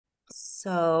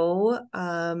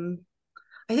I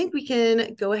think we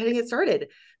can go ahead and get started.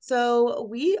 So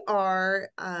we are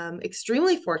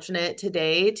extremely fortunate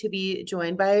today to be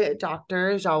joined by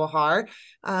Dr. Jawahar.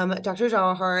 Dr.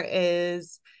 Jawahar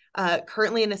is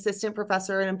currently an assistant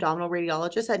professor and abdominal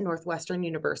radiologist at Northwestern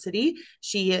University.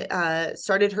 She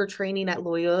started her training at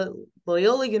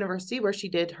Loyola University, where she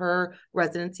did her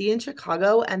residency in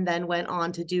Chicago, and then went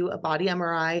on to do a body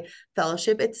MRI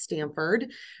fellowship at Stanford.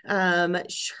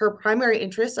 Her primary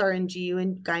interests are in GU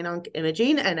and gyn-onc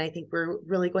imaging, and I think we're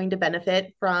really going to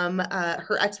benefit from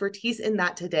her expertise in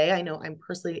that today. I know I'm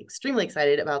personally extremely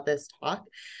excited about this talk.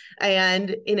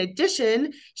 And in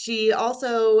addition, she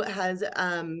also has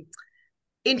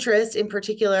interest in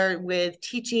particular with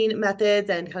teaching methods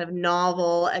and kind of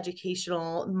novel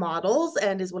educational models,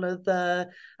 and is one of the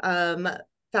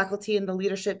faculty in the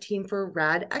leadership team for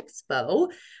Rad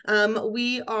Expo.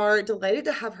 We are delighted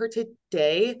to have her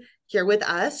today here with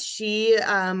us. She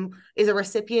is a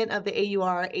recipient of the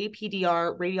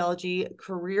AUR-APDR Radiology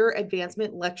Career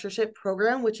Advancement Lectureship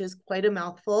Program, which is quite a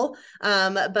mouthful,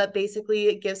 but basically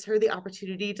it gives her the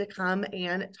opportunity to come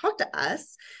and talk to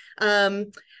us.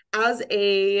 As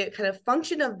a kind of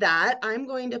function of that, I'm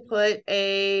going to put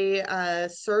a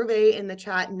survey in the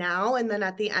chat now, and then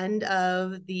at the end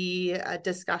of the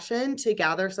discussion to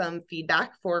gather some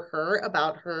feedback for her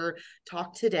about her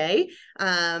talk today.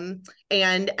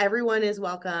 And everyone is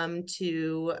welcome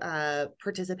to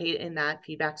participate in that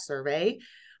feedback survey.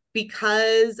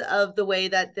 Because of the way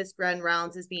that this Grand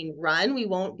Rounds is being run, we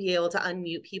won't be able to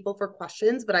unmute people for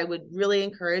questions, but I would really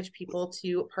encourage people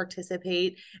to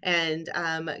participate and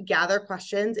gather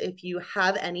questions if you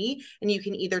have any, and you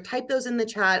can either type those in the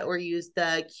chat or use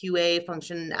the QA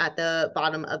function at the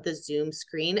bottom of the Zoom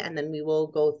screen, and then we will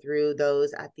go through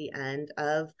those at the end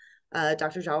of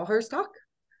Dr. Jawahar's talk.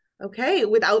 Okay,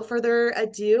 without further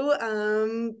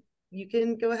ado, you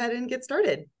can go ahead and get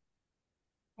started.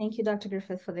 Thank you, Dr.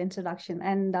 Griffith, for the introduction.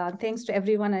 And thanks to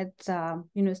everyone at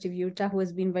University of Utah who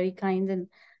has been very kind in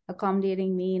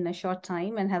accommodating me in a short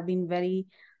time and have been very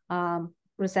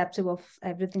receptive of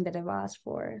everything that I've asked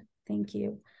for. Thank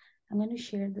you. I'm going to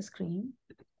share the screen.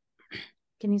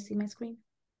 Can you see my screen?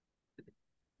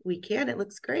 We can. It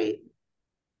looks great.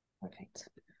 Perfect.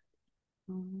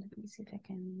 Let me see if I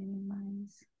can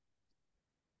minimize.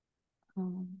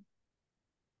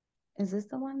 Is this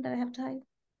the one that I have typed?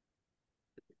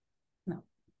 No.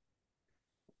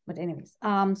 But anyways,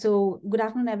 so good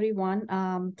afternoon, everyone.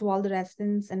 To all the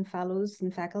residents and fellows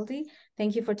and faculty,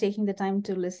 thank you for taking the time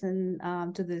to listen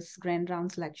to this Grand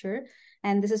Rounds lecture.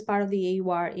 And this is part of the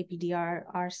AUR-APDR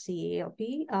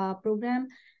RCALP program.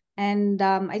 And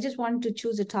I just wanted to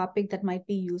choose a topic that might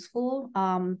be useful.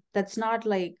 That's not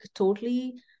like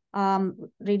totally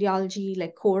radiology,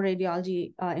 like core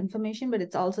radiology information, but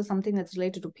it's also something that's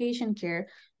related to patient care,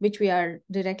 which we are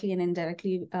directly and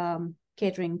indirectly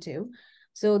catering to.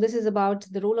 So this is about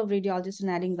the role of radiologists in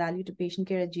adding value to patient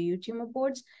care at GU tumor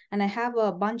boards. And I have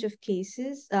a bunch of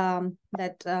cases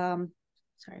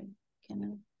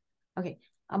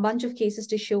a bunch of cases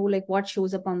to show like what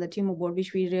shows up on the tumor board,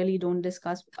 which we really don't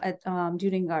discuss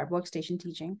during our workstation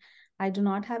teaching. I do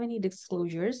not have any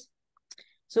disclosures.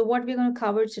 So what we're going to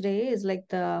cover today is like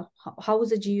how is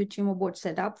the GU tumor board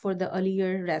set up for the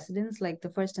earlier residents, like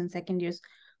the first and second years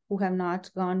who have not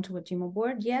gone to a tumor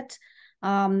board yet.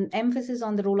 Emphasis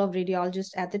on the role of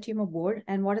radiologists at the tumor board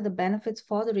and what are the benefits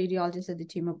for the radiologists at the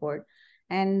tumor board,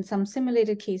 and some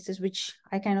simulated cases which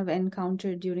I kind of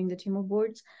encountered during the tumor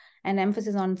boards, and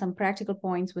emphasis on some practical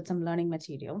points with some learning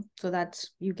material so that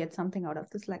you get something out of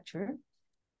this lecture.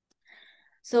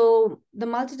 So the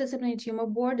multidisciplinary tumor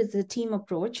board is a team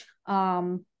approach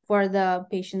for the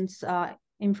patient's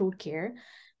improved care.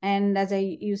 And as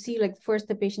you see, like first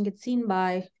the patient gets seen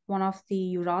by one of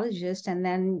the urologists, and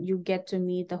then you get to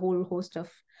meet the whole host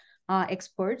of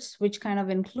experts, which kind of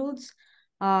includes,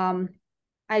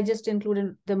 I just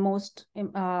included the most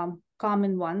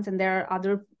common ones, and there are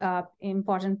other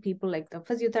important people like the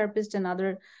physiotherapist and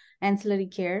other ancillary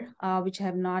care, which I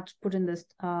have not put in this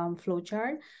flow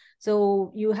chart.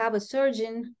 So you have a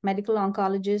surgeon, medical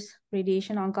oncologist,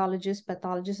 radiation oncologist,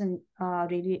 pathologist, and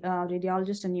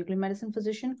radiologist and nuclear medicine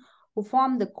physician who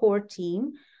form the core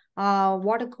team.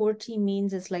 What a core team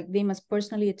means is like they must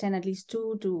personally attend at least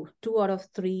two out of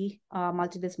three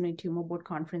multidisciplinary tumor board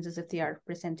conferences if they are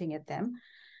presenting at them.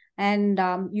 And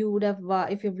you would have,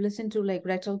 if you've listened to like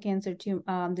rectal cancer,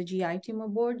 the GI tumor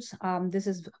boards, this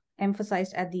is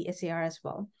emphasized at the SAR as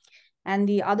well. And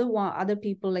the other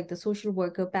people like the social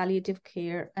worker, palliative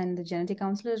care, and the genetic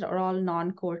counselors are all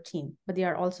non-core team, but they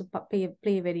are also play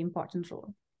a very important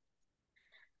role.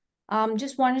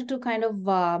 Just wanted to kind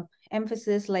of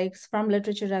emphasize, like from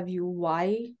literature review,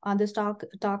 why this talk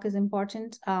is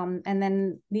important. And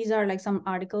then these are like some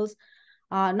articles,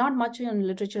 not much in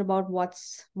literature about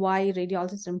why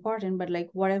radiology is important, but like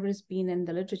whatever has been in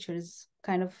the literature is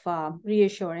kind of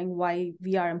reassuring why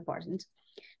we are important.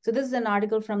 So this is an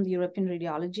article from the European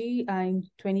Radiology in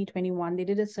 2021. They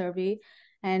did a survey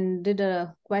and did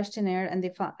a questionnaire, and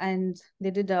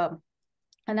they did a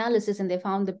analysis, and they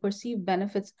found the perceived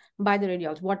benefits by the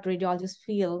radiologists. What radiologists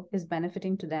feel is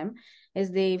benefiting to them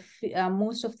is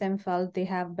most of them felt they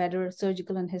have better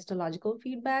surgical and histological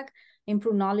feedback,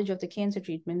 improved knowledge of the cancer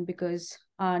treatment, because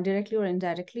directly or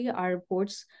indirectly, our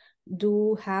reports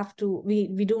do have to,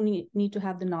 we do need to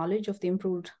have the knowledge of the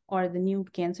improved or the new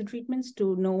cancer treatments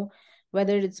to know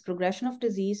whether it's progression of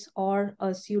disease or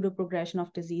a pseudo progression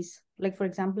of disease. Like, for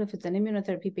example, if it's an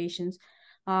immunotherapy patient's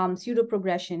pseudo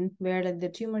progression, where like the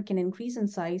tumor can increase in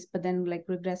size, but then like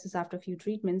regresses after a few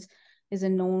treatments, is a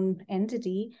known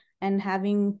entity. And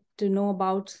having to know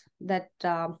about that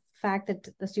fact that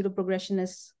the pseudo progression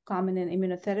is common in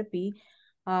immunotherapy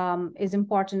is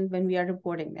important when we are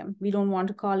reporting them. We don't want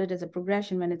to call it as a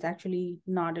progression when it's actually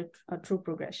not a true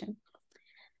progression.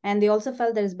 And they also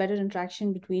felt there is better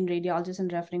interaction between radiologists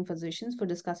and referring physicians for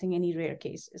discussing any rare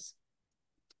cases.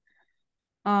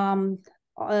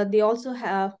 They also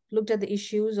have looked at the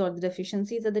issues or the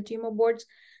deficiencies at the tumor boards.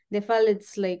 They felt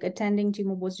it's like attending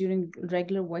tumor boards during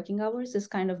regular working hours is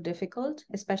kind of difficult,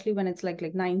 especially when it's like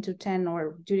 9 to 10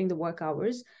 or during the work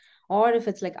hours, or if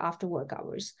it's like after work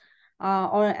hours.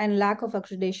 And lack of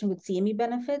accreditation with CME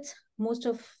benefits. Most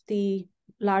of the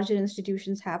larger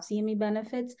institutions have CME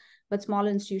benefits, but smaller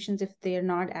institutions, if they're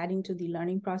not adding to the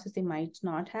learning process, they might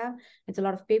not have. It's a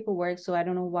lot of paperwork, so I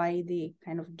don't know why they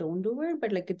kind of don't do it,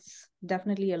 but like it's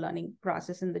definitely a learning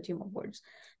process in the tumor boards.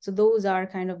 So those are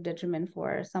kind of detriment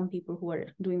for some people who are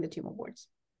doing the tumor boards.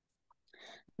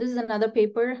 This is another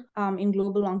paper in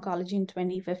Global Oncology in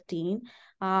 2015.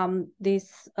 They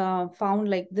found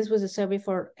like this was a survey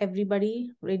for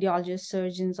everybody, radiologists,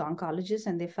 surgeons, oncologists,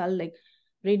 and they felt like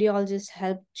radiologists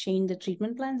helped change the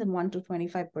treatment plans in 1 to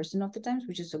 25% of the times,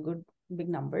 which is a good big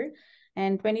number.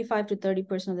 And 25 to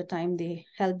 30% of the time, they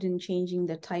helped in changing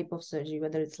the type of surgery,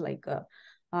 whether it's like a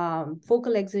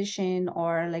focal excision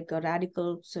or like a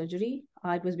radical surgery.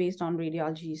 It was based on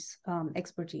radiology's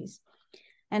expertise.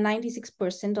 And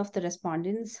 96% of the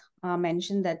respondents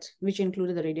mentioned that, which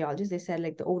included the radiologists, they said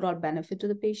like the overall benefit to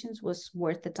the patients was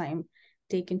worth the time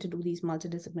taken to do these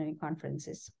multidisciplinary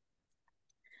conferences.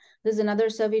 There's another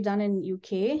survey done in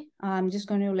UK. I'm just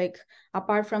going to like,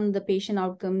 apart from the patient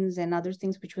outcomes and other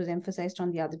things which was emphasized on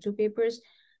the other two papers,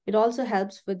 it also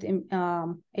helps with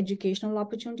educational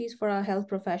opportunities for our health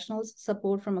professionals,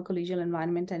 support from a collegial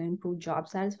environment, and improved job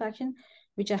satisfaction,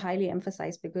 which I highly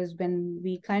emphasize, because when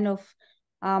we kind of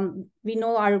we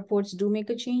know our reports do make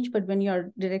a change, but when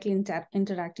you're directly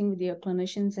interacting with your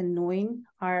clinicians and knowing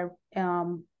our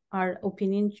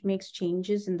opinion makes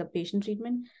changes in the patient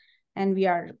treatment, and we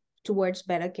are towards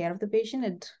better care of the patient,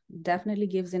 it definitely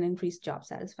gives an increased job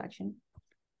satisfaction.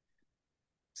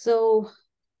 So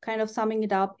kind of summing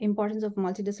it up, importance of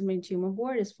multidisciplinary tumor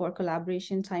board is for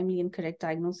collaboration, timely and correct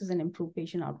diagnosis, and improved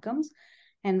patient outcomes.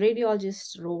 And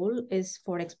radiologist's role is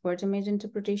for expert image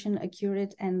interpretation,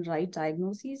 accurate and right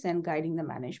diagnoses, and guiding the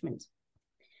management.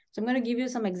 So I'm going to give you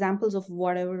some examples of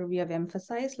whatever we have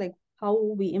emphasized, like how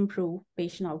we improve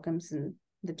patient outcomes in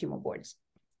the tumor boards.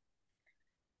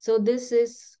 So this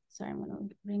is, sorry, I'm going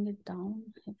to bring it down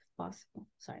if possible.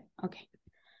 Sorry, okay.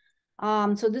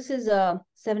 So this is a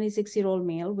 76-year-old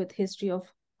male with history of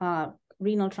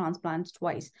renal transplants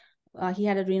twice. He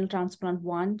had a renal transplant,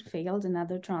 one failed,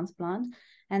 another transplant.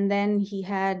 And then he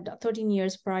had 13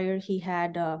 years prior, he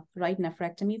had a right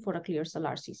nephrectomy for a clear cell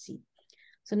RCC.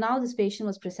 So now this patient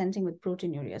was presenting with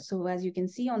proteinuria. So as you can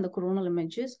see on the coronal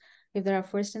images, if there are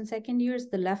first and second years,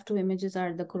 the left two images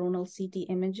are the coronal CT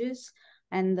images,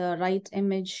 and the right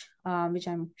image, which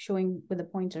I'm showing with the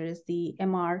pointer, is the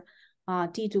MR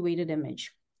T2 weighted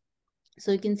image.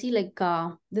 So you can see like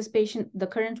this patient, the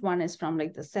current one is from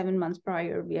like the 7 months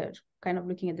prior. We are kind of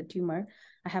looking at the tumor.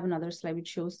 I have another slide which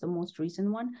shows the most recent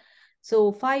one.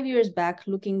 So 5 years back,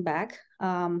 looking back,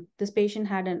 this patient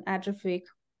had an atrophic,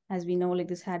 as we know, like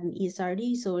this had an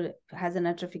ESRD, so it has an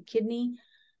atrophic kidney.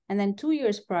 And then 2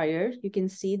 years prior, you can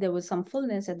see there was some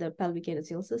fullness at the pelvic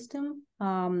adacil system.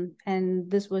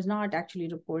 And this was not actually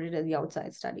reported at the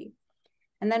outside study.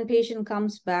 And then patient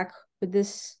comes back with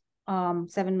this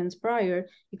 7 months prior.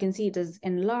 You can see it is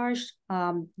enlarged,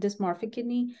 dysmorphic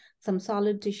kidney, some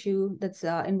solid tissue that's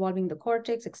involving the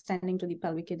cortex extending to the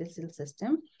pelvic adacil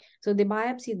system. So they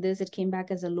biopsied this, it came back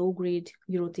as a low-grade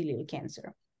urothelial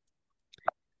cancer.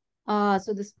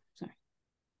 Sorry.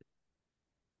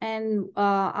 And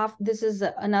this is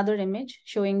another image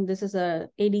showing, this is a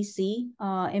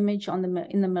ADC image in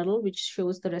the middle, which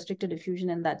shows the restricted diffusion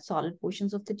in that solid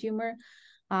portions of the tumor.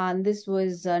 And this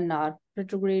was a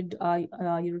retrograde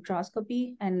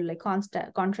ureteroscopy, and like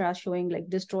contrast showing like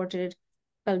distorted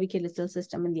pelvic ileal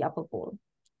system in the upper pole.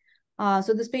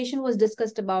 So this patient was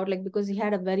discussed about, like, because he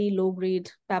had a very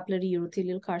low-grade papillary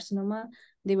urothelial carcinoma,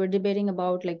 they were debating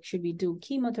about, like, should we do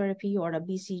chemotherapy or a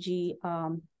BCG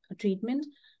treatment?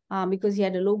 Because he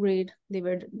had a low grade, they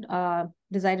were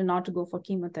decided not to go for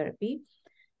chemotherapy.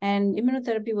 And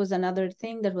immunotherapy was another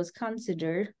thing that was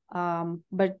considered,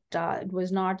 but it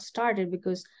was not started,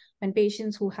 because when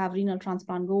patients who have renal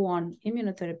transplant go on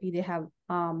immunotherapy, they have,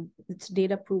 it's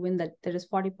data proven that there is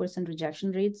 40%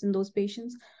 rejection rates in those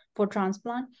patients for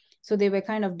transplant. So they were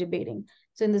kind of debating.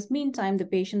 So in this meantime, the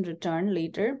patient returned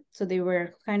later. So they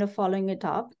were kind of following it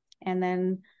up. And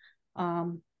then,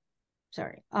 so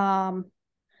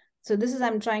this is,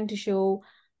 I'm trying to show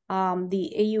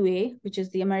the AUA, which is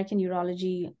the American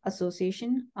Urology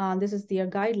Association. This is their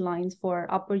guidelines for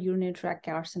upper urinary tract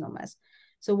carcinomas.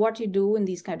 So what you do in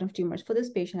these kind of tumors for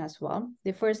this patient as well,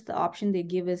 the first option they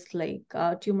give is like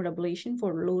tumor ablation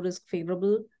for low risk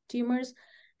favorable tumors.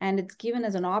 And it's given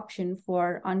as an option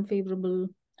for unfavorable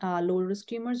low risk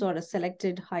tumors or a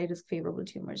selected high risk favorable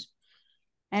tumors.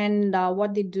 And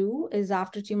what they do is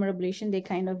after tumor ablation, they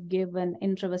kind of give an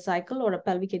intravesical or a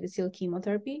pelvic adhesive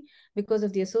chemotherapy, because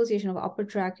of the association of upper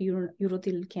tract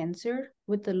urothelial cancer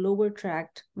with the lower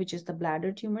tract, which is the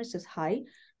bladder tumors, is high.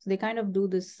 So they kind of do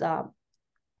this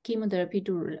chemotherapy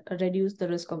to reduce the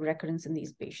risk of recurrence in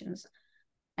these patients.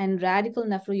 And radical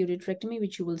nephroureterectomy,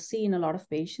 which you will see in a lot of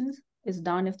patients, is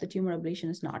done if the tumor ablation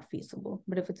is not feasible.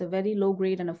 But if it's a very low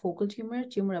grade and a focal tumor,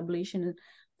 tumor ablation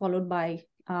followed by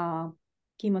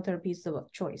chemotherapy is the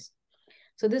choice.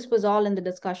 So this was all in the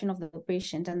discussion of the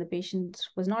patient, and the patient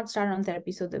was not started on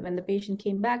therapy. So that when the patient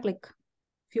came back, like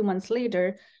a few months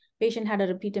later, patient had a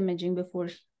repeat imaging before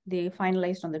they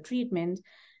finalized on the treatment.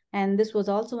 And this was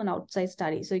also an outside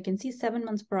study. So you can see 7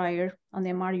 months prior on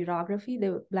the MR urography,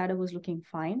 the bladder was looking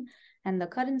fine. And the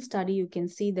current study, you can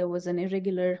see there was an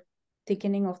irregular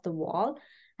thickening of the wall,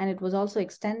 and it was also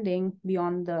extending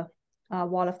beyond the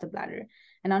wall of the bladder.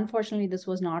 And unfortunately, this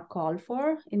was not called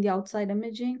for in the outside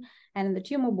imaging. And in the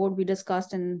tumor board, we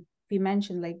discussed and we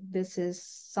mentioned, like, this is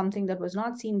something that was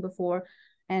not seen before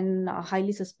and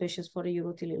highly suspicious for a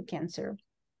urothelial cancer.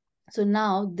 So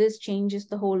now this changes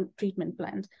the whole treatment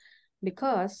plan,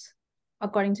 because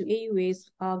according to AUA's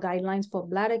guidelines for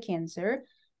bladder cancer,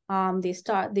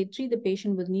 they treat the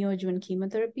patient with neoadjuvant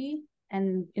chemotherapy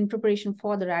and in preparation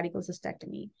for the radical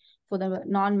cystectomy for the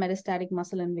non-metastatic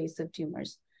muscle invasive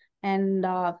tumors. And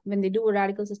when they do a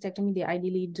radical cystectomy, they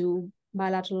ideally do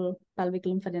bilateral pelvic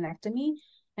lymphadenectomy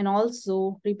and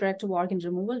also reproductive organ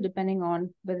removal, depending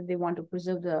on whether they want to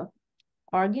preserve the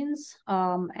organs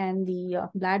and the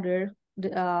bladder,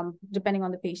 depending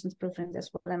on the patient's preference as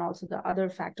well, and also the other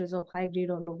factors of high-grade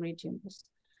or low-grade tumors.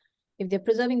 If they're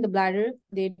preserving the bladder,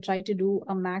 they try to do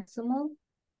a maximal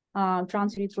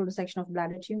transurethral dissection of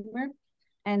bladder tumor.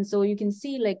 And so you can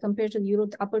see, like, compared to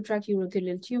the upper tract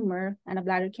urothelial tumor and a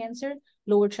bladder cancer,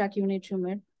 lower tract urinary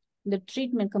tumor, the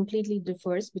treatment completely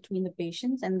differs between the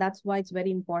patients. And that's why it's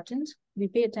very important. We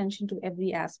pay attention to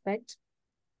every aspect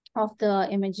of the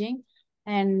imaging,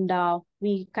 and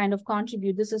we kind of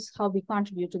contribute. This is how we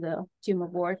contribute to the tumor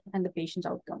board and the patient's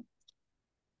outcome.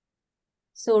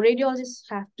 So radiologists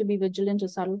have to be vigilant to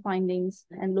subtle findings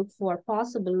and look for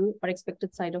possible or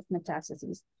expected site of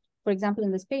metastases. For example,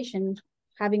 in this patient,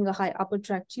 having a high upper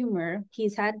tract tumor,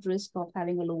 he's had risk of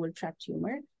having a lower tract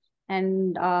tumor.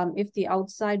 And if the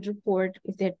outside report,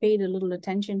 if they had paid a little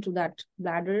attention to that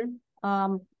bladder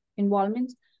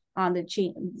involvement,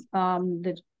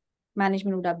 the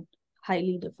management would have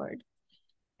highly differed.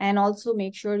 And also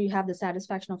make sure you have the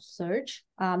satisfaction of search.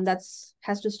 That's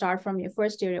has to start from your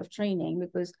first area of training,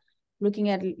 because looking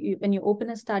at when you open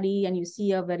a study and you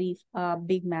see a very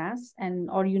big mass,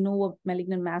 or you know a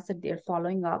malignant mass that they're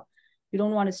following up, you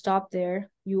don't want to stop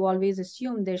there. You always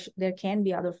assume there can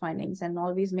be other findings, and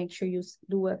always make sure you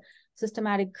do a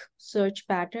systematic search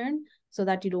pattern so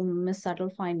that you don't miss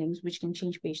subtle findings, which can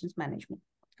change patient's management.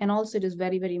 And also it is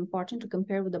very, very important to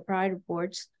compare with the prior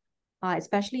reports,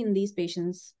 especially in these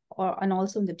patients and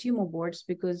also in the tumor boards,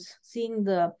 because seeing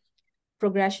the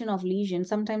progression of lesion,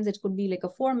 sometimes it could be like a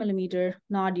 4 millimeter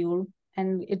nodule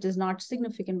and it is not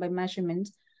significant by measurement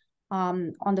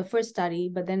on the first study,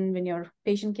 but then when your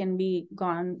patient can be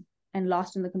gone and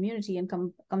lost in the community and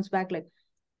comes back like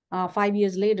 5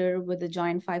 years later with a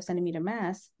giant 5 centimeter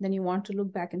mass, then you want to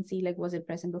look back and see, like, was it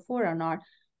present before or not?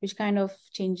 which kind of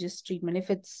changes treatment. If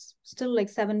it's still like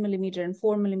 7 millimeter and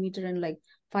 4 millimeter and like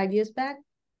 5 years back,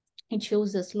 it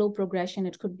shows a slow progression.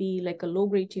 It could be like a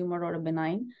low-grade tumor or a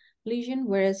benign lesion,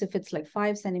 whereas if it's like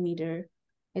 5 centimeter,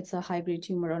 it's a high-grade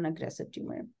tumor or an aggressive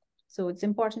tumor. So it's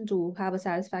important to have a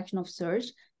satisfaction of search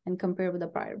and compare with the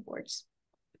prior reports.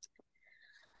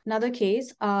 Another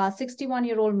case, a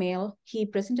 61-year-old male, he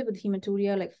presented with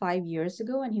hematuria like 5 years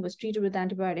ago, and he was treated with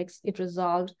antibiotics. It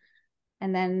resolved,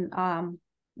 and then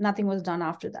nothing was done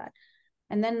after that.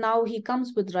 And then now he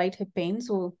comes with right hip pain.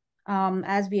 So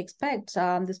as we expect,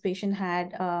 this patient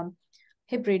had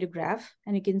hip radiograph,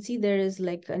 and you can see there is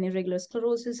like an irregular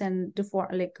sclerosis and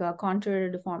contour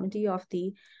deformity of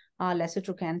the lesser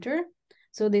trochanter.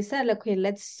 So they said, like, okay,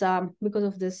 let's because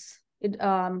of this,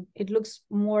 it looks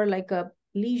more like a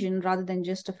lesion rather than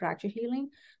just a fracture healing.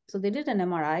 So they did an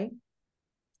MRI,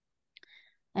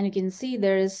 and you can see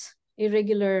there is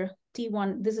irregular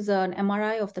T1. This is an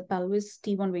MRI of the pelvis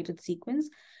T1 weighted sequence.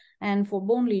 And for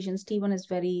bone lesions, T1 is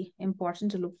very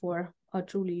important to look for a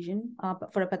true lesion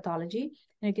for a pathology.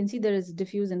 And you can see there is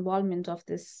diffuse involvement of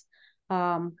this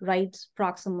right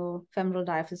proximal femoral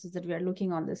diaphysis that we are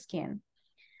looking on the scan.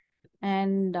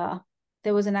 And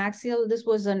there was an axial, this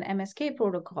was an MSK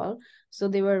protocol. So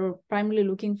they were primarily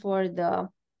looking for the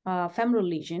femoral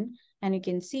lesion. And you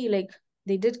can see like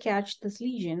they did catch this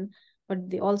lesion, but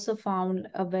they also found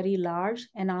a very large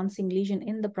enhancing lesion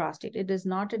in the prostate. It is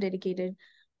not a dedicated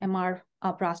MR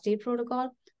prostate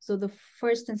protocol. So the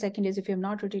first and second is, if you have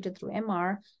not rotated through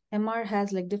MR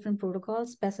has like different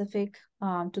protocols specific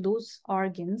to those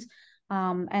organs,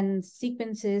 and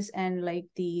sequences and like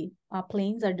the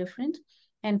planes are different.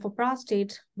 And for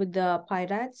prostate with the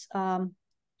PIRATs,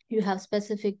 you have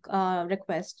specific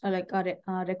requests,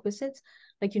 requisites.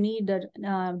 Like you need a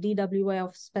DWI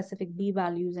of specific B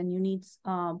values, and you need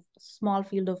small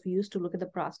field of views to look at the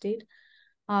prostate.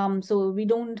 So we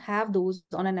don't have those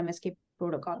on an MSK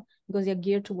protocol because they're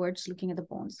geared towards looking at the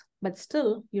bones. But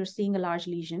still, you're seeing a large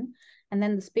lesion. And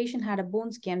then this patient had a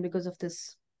bone scan because of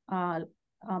this the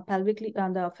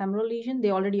femoral lesion.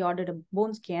 They already ordered a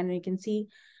bone scan, and you can see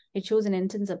it shows an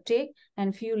intense uptake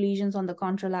and few lesions on the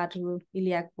contralateral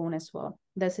iliac bone as well.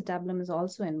 The acetabulum is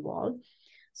also involved.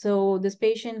 So this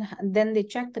patient, then they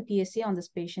checked the PSA on this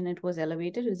patient. It was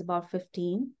elevated. It was about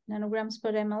 15 nanograms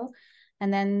per ml.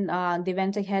 And then they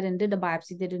went ahead and did a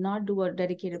biopsy. They did not do a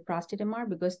dedicated prostate MR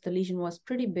because the lesion was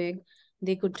pretty big.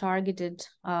 They could target it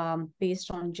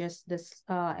based on just this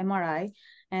MRI.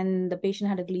 And the patient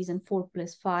had a Gleason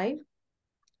 4+5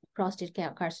 prostate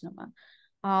carcinoma.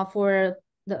 For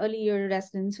the earlier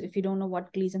residents, if you don't know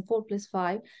what Gleason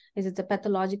 4+5 is, it's a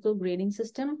pathological grading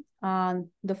system.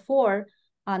 The 4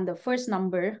 on the first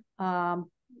number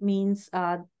means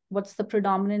what's the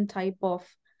predominant type of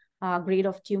grade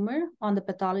of tumor on the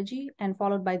pathology, and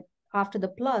followed by, after the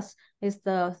plus, is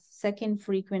the second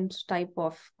frequent type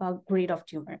of grade of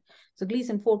tumor. So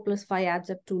Gleason 4+5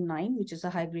 adds up to 9, which is a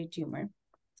high grade tumor.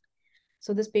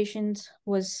 So this patient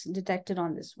was detected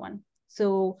on this one.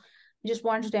 So just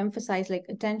wanted to emphasize, like,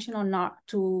 attention on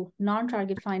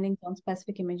non-target findings on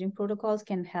specific imaging protocols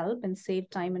can help and save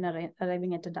time in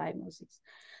arriving at a diagnosis.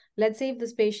 Let's say if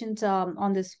this patient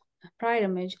on this prior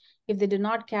image, if they did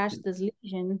not catch this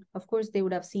lesion, of course, they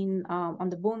would have seen on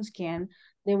the bone scan,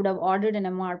 they would have ordered an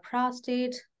MR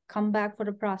prostate, come back for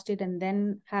a prostate, and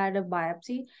then had a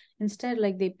biopsy. Instead,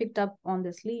 like, they picked up on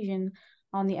this lesion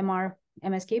on the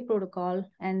MSK protocol,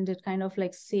 and it kind of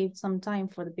like saved some time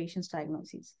for the patient's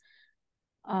diagnosis.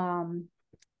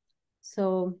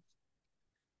 So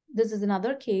this is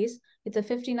another case. It's a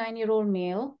 59-year-old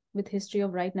male with history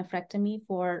of right nephrectomy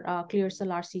for clear cell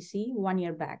RCC 1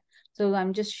 year back. So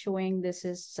I'm just showing this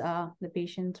is the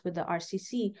patient with the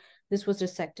RCC. This was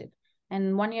resected.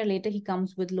 And 1 year later, he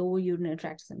comes with lower urinary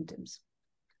tract symptoms.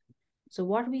 So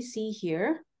what we see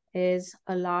here is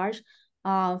a large,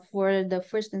 for the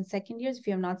first and second years, if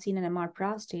you have not seen an MR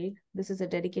prostate, this is a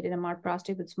dedicated MR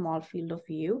prostate with small field of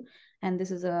view. And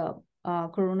this is a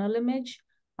coronal image.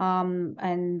 Showing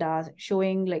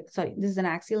this is an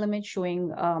axial image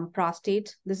showing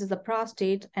prostate. This is the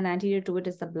prostate, and anterior to it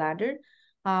is the bladder,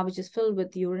 which is filled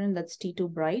with urine that's T2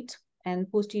 bright.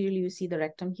 And posteriorly, you see the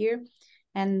rectum here.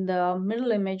 And the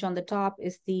middle image on the top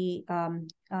is the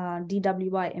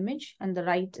DWI image, and the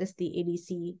right is the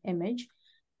ADC image.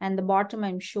 And the bottom,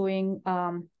 I'm showing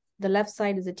the left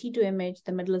side is a T2 image,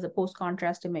 the middle is a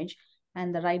post-contrast image,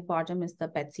 and the right bottom is the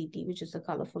PET-CT, which is the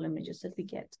colorful images that we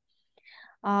get.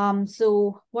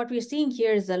 So what we're seeing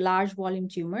here is a large volume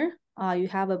tumor. You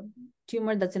have a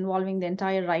tumor that's involving the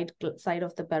entire right side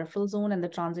of the peripheral zone and the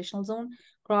transitional zone,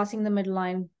 crossing the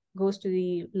midline, goes to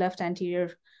the left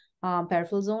anterior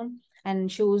peripheral zone.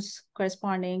 and shows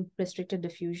corresponding restricted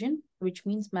diffusion, which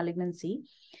means malignancy.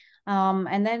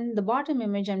 And then the bottom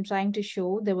image, I'm trying to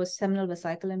show there was seminal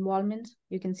vesicle involvement.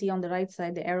 You can see on the right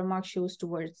side, the arrow mark shows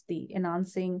towards the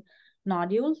enhancing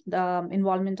nodule, the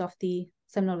involvement of the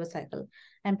seminal vesicle.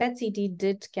 And PET-CT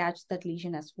did catch that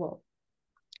lesion as well.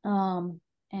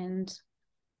 And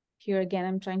here again,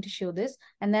 I'm trying to show this.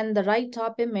 And then the right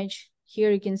top image,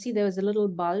 here you can see there was a little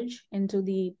bulge into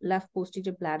the left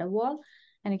posterior bladder wall.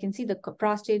 And you can see the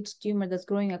prostate tumor that's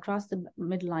growing across the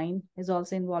midline is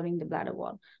also involving the bladder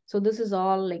wall. So this is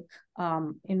all like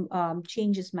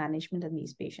changes management in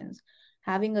these patients.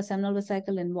 Having a seminal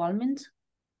vesicle involvement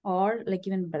or like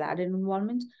even bladder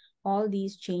involvement, all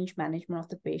these change management of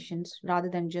the patients rather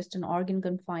than just an organ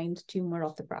confined tumor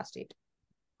of the prostate.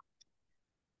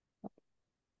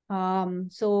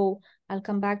 So I'll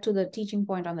come back to the teaching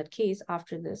point on that case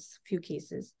after this few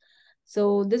cases.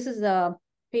 So this is a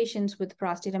patients with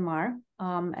prostate MR.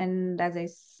 And as I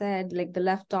said, like the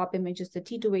left top image is the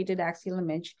T2 weighted axial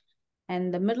image.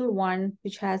 And the middle one,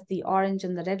 which has the orange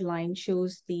and the red line,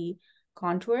 shows the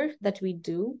contour that we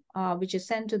do, which is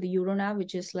sent to the uronav,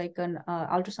 which is like an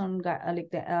ultrasound,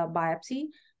 biopsy.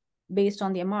 Based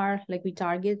on the MR, like we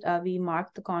target, we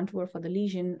mark the contour for the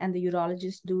lesion, and the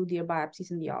urologists do their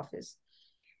biopsies in the office.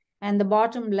 And the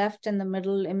bottom left and the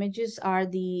middle images are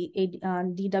the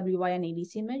DWI and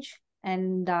ADC image.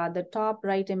 And the top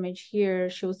right image here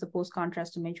shows the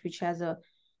post-contrast image, which has a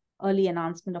early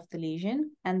enhancement of the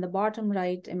lesion. And the bottom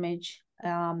right image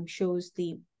shows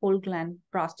the whole gland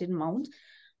prostate mount,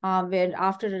 where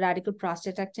after a radical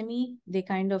prostatectomy, they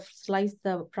kind of slice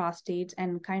the prostate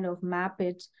and kind of map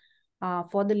it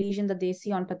for the lesion that they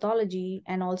see on pathology,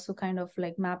 and also kind of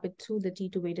like map it to the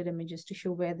T2 weighted images to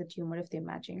show where the tumor, if they're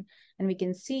matching. And we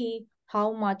can see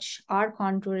how much our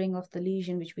contouring of the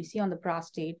lesion, which we see on the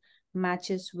prostate,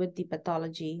 matches with the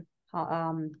pathology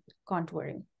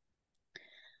contouring.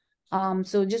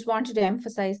 So just wanted to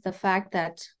emphasize the fact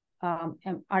that our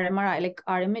MRI, like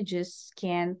our images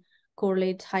can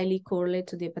highly correlate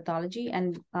to the pathology,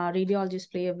 and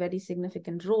radiologists play a very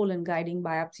significant role in guiding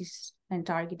biopsies and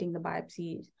targeting the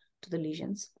biopsy to the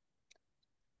lesions.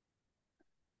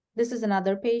 This is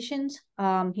another patient.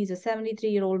 He's a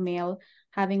 73-year-old male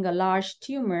having a large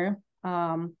tumor.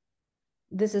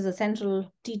 This is a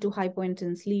central T2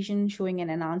 hypointense lesion showing an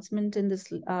enhancement in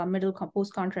this middle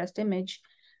post-contrast image.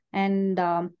 And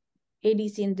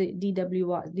ADC and the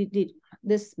DWI,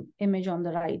 this image on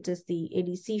the right is the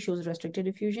ADC, shows restricted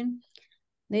diffusion.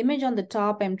 The image on the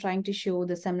top, I'm trying to show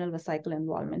the seminal vesicle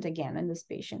involvement again in this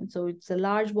patient. So it's a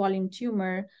large volume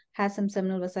tumor, has some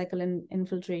seminal vesicle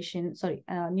infiltration,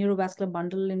 neurovascular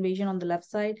bundle invasion on the left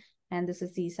side, and this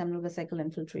is the seminal vesicle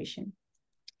infiltration.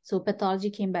 So pathology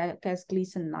came back as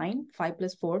Gleason 9,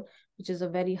 5+4, which is a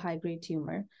very high-grade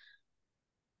tumor.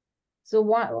 So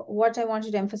what I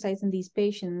wanted to emphasize in these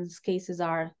patients' cases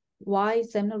are why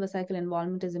seminal vesicle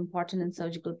involvement is important in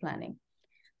surgical planning.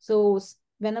 So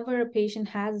whenever a patient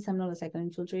has a seminal vesicle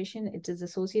infiltration, it is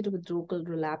associated with local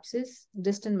relapses,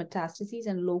 distant metastases,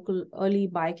 and local early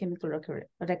biochemical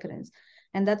recurrence.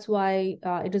 And that's why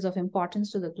it is of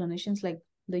importance to the clinicians, like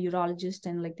the urologist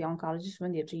and like the oncologist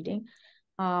when they're treating.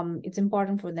 It's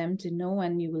important for them to know,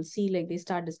 and you will see like they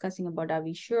start discussing about, are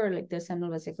we sure like there's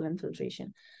seminal vesicle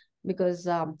infiltration? Because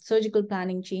surgical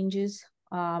planning changes,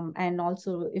 and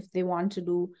also if they want to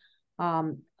do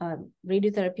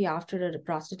radiotherapy after a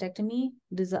prostatectomy,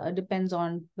 this depends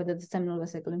on whether the seminal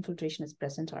vesicle infiltration is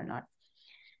present or not.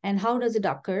 And how does it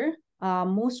occur?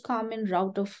 Most common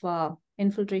route of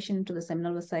infiltration into the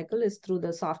seminal vesicle is through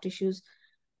the soft tissues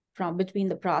from between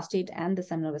the prostate and the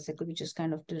seminal vesicle, which is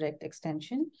kind of direct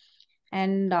extension.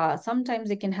 And sometimes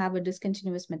they can have a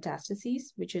discontinuous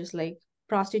metastases, which is like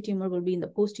prostate tumor will be in the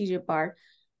posterior part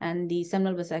and the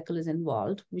seminal vesicle is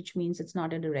involved, which means it's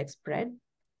not a direct spread.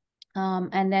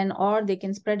 And then, or they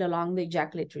can spread along the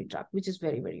ejaculatory tract, which is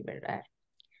very, very, very rare.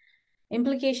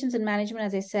 Implications in management,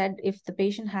 as I said, if the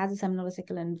patient has a seminal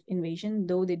vesicle invasion,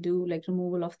 though they do like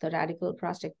removal of the radical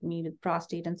prostatectomy with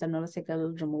prostate and seminal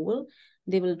vesicle removal,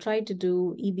 they will try to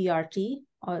do EBRT,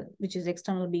 which is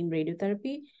external beam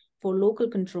radiotherapy, for local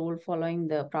control following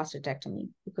the prostatectomy,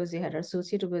 because they had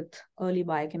associated with early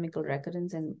biochemical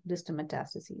recurrence and distant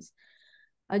metastases.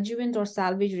 Adjuvant or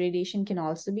salvage radiation can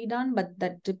also be done, but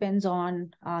that depends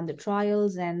on the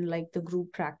trials and like the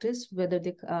group practice, whether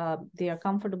they are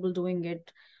comfortable doing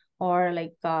it, or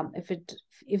like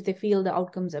if they feel the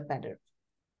outcomes are better.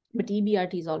 But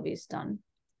EBRT is always done.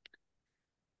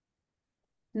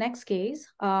 Next case.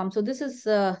 So this is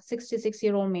a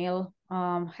 66-year-old male,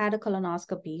 had a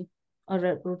colonoscopy,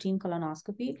 a routine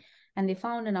colonoscopy, and they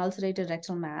found an ulcerated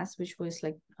rectal mass, which was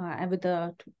like with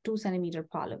a 2 centimeter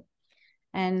polyp.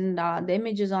 And the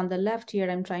images on the left here,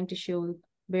 I'm trying to show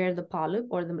where the polyp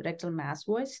or the rectal mass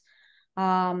was.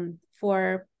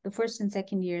 For the first and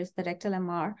second years, the rectal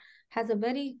MR has a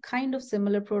very kind of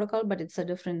similar protocol, but it's a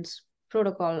different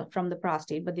protocol from the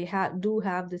prostate, but they do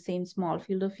have the same small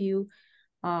field of view,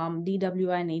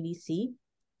 DWI and ADC.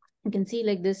 You can see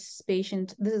like this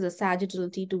patient, this is a sagittal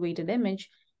T2 weighted image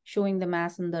showing the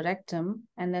mass in the rectum,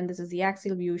 and then this is the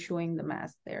axial view showing the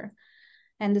mass there.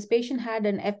 And this patient had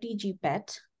an FDG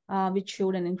PET, which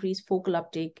showed an increased focal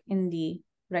uptake in the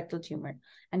rectal tumor.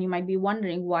 And you might be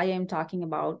wondering why I'm talking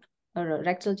about a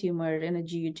rectal tumor in a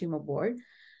GU tumor board.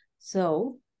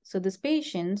 So this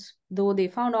patient, though they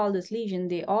found all this lesion,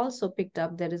 they also picked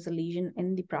up there is a lesion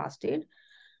in the prostate.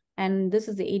 And this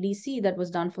is the ADC that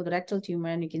was done for the rectal tumor.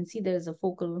 And you can see there is a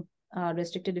focal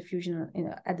restricted diffusion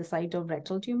at the site of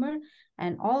rectal tumor.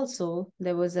 And also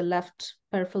there was a left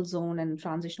peripheral zone and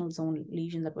transitional zone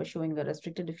lesion that was showing a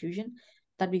restricted diffusion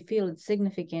that we feel is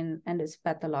significant and is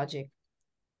pathologic.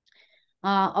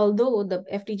 Although the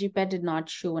FDG PET did not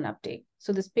show an uptake.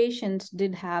 So this patient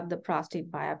did have the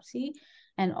prostate biopsy,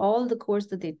 and all the cores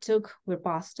that they took were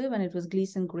positive, and it was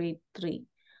Gleason grade 3.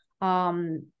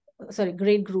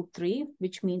 Grade group 3,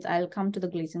 which means I'll come to the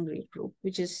Gleason grade group,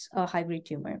 which is a high-grade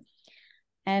tumor.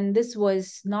 And this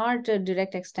was not a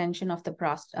direct extension of the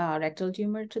rectal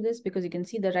tumor to this, because you can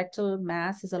see the rectal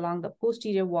mass is along the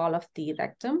posterior wall of the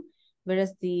rectum,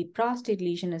 whereas the prostate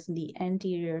lesion is in the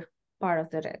anterior part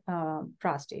of the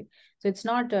prostate. So it's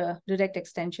not a direct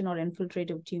extension or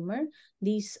infiltrative tumor.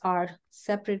 These are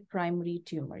separate primary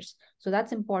tumors. So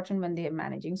that's important when they are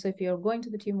managing. So if you're going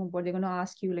to the tumor board, they're going to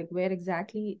ask you like, where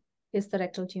exactly is the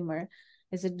rectal tumor?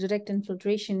 Is it direct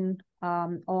infiltration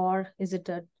or is it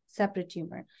a separate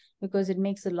tumor? Because it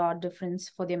makes a lot of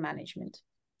difference for their management.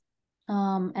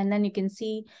 And then you can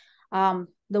see the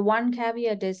one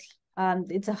caveat is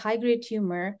it's a high-grade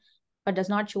tumor, but does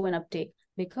not show an uptake,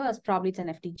 because probably it's an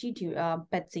FDG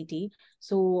PET-CT.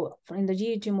 So in the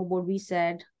GU tumor board, we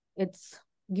said it's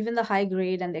given the high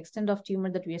grade and the extent of tumor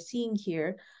that we are seeing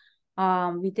here,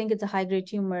 we think it's a high-grade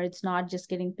tumor. It's not just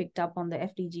getting picked up on the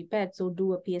FDG PET, so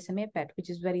do a PSMA PET, which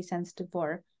is very sensitive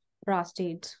for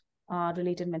prostate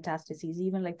related metastases.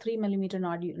 Even like 3 millimeter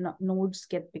nodes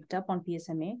get picked up on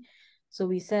PSMA. So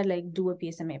we said like do a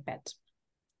PSMA PET.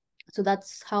 So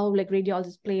that's how like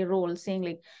radiologists play a role, saying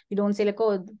like, we don't say like,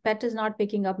 oh, the PET is not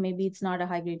picking up, maybe it's not a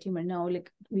high-grade tumor. No,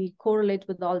 like we correlate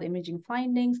with all the imaging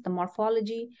findings, the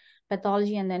morphology,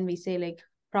 pathology, and then we say like,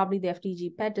 probably the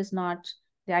FDG PET is not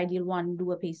the ideal one,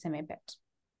 do a PSMA PET.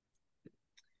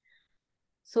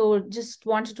 So just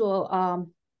wanted to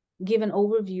give an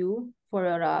overview for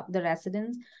the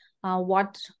residents.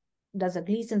 What does a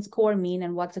Gleason score mean,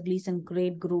 and what's a Gleason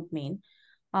grade group mean?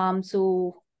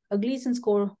 So a Gleason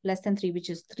score less than 3, which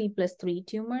is 3+3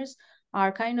 tumors,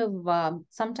 are kind of,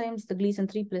 sometimes the Gleason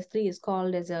 3+3 is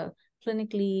called as a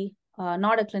clinically,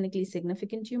 not a clinically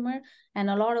significant tumor. And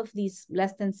a lot of these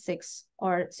less than 6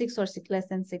 or less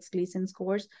than 6 Gleason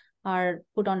scores are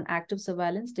put on active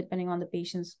surveillance depending on the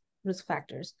patient's risk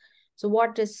factors. So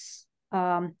what is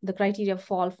the criteria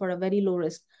fall for a very low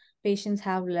risk? Patients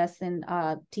have less than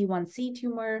T1C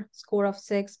tumor score of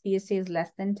 6, PSA is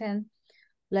less than 10,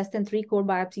 less than 3 core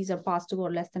biopsies are positive, or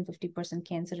less than 50%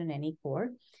 cancer in any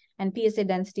core, and PSA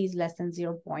density is less than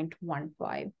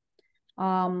 0.15.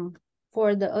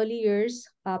 For the early years,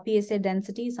 PSA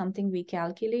density is something we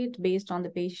calculate based on the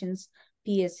patient's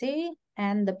PSA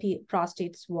and the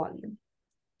prostate's volume.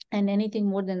 And anything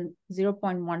more than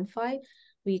 0.15,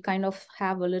 we kind of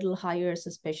have a little higher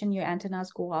suspicion. Your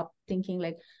antennas go up thinking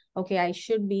like, okay, I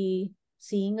should be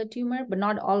seeing a tumor, but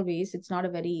not always. It's not a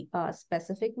very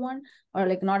specific one, or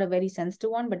like not a very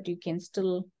sensitive one, but you can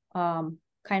still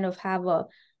kind of have a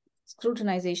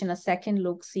scrutinization, a second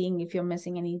look, seeing if you're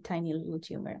missing any tiny little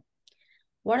tumor.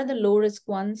 What are the low risk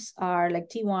ones are like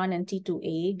T1 and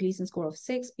T2A, Gleason score of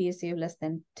 6, PSA of less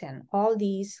than 10. All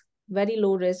these very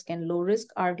low risk and low risk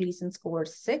are Gleason score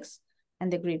 6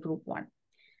 and the grade group 1.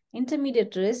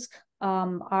 Intermediate risk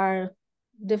are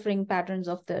differing patterns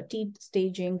of the T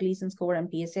staging, Gleason score, and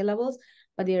PSA levels,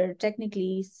 but they are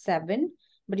technically 7.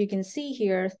 But you can see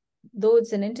here, though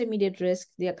it's an intermediate risk,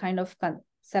 they are kind of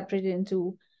separated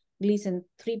into Gleason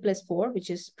 3+4, which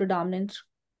is predominant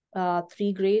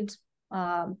 3 grades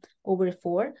over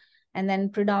 4, and then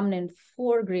predominant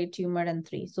 4 grade tumor and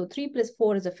 3. So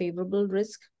 3+4 is a favorable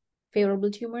risk,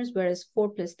 favorable tumors, whereas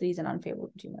 4+3 is an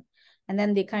unfavorable tumor. And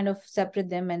then they kind of separate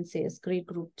them and say it's grade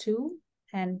group 2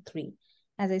 and 3.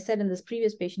 As I said in this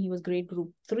previous patient, he was grade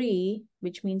group 3,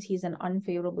 which means he's an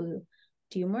unfavorable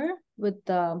tumor with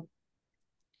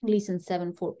Gleason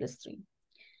 7, 4 plus 3.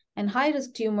 And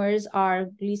high-risk tumors are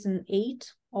Gleason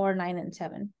 8 or 9 and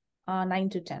 7, 9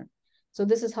 to 10. So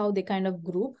this is how they kind of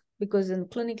group, because in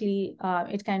clinically,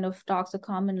 it kind of talks a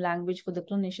common language for the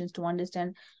clinicians to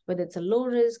understand whether it's a low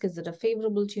risk, is it a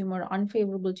favorable tumor,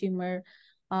 unfavorable tumor,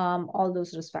 all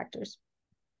those risk factors.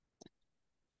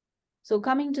 So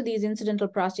coming to these incidental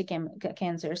prostate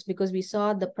cancers, because we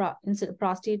saw the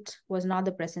prostate was not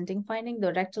the presenting finding,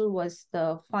 the rectal was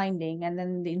the finding, and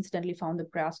then they incidentally found the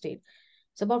prostate.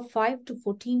 So about 5 to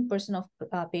 14%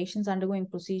 of patients undergoing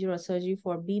procedure or surgery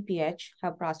for BPH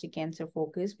have prostate cancer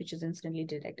focus, which is incidentally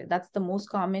detected. That's the most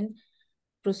common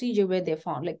procedure where they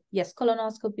found, like, yes,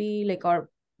 colonoscopy, like, or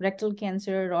rectal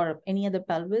cancer or any other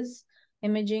pelvis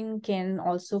imaging can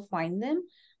also find them.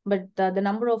 But the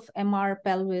number of MR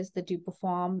pelvis that you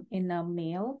perform in a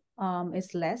male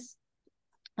is less,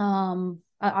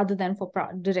 other than for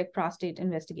direct prostate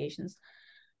investigations.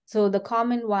 So the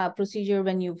common procedure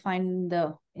when you find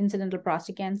the incidental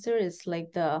prostate cancer is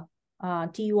like the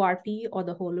TURP or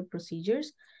the whole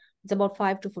procedures. It's about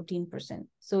 5 to 14%.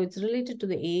 So it's related to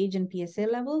the age and PSA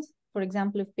levels. For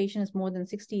example, if patient is more than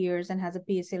 60 years and has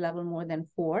a PSA level more than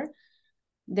 4,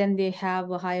 then they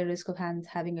have a higher risk of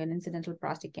having an incidental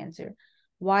prostate cancer.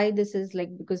 Why this is like,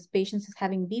 because patients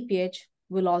having BPH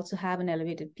will also have an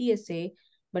elevated PSA,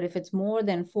 but if it's more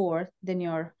than 4, then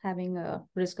you're having a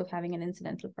risk of having an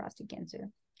incidental prostate cancer.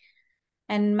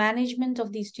 And management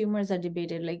of these tumors are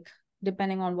debated, like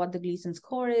depending on what the Gleason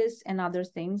score is and other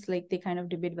things, like they kind of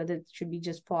debate whether it should be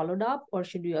just followed up or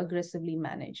should you aggressively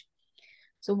manage.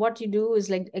 So what you do is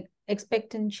like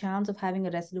expectant chance of having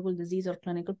a residual disease or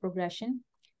clinical progression,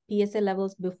 PSA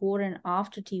levels before and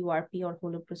after TURP or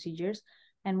Holo procedures,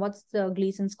 and what's the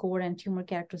Gleason score and tumor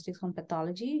characteristics on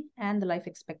pathology, and the life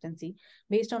expectancy.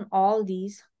 Based on all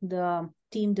these, the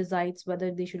team decides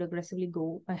whether they should aggressively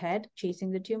go ahead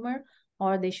chasing the tumor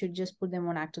or they should just put them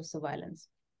on active surveillance.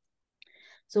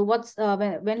 So what's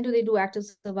when do they do active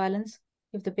surveillance?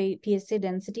 If the PSA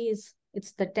density is,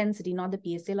 it's the density, not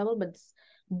the PSA level, but it's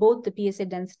both the PSA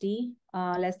density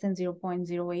less than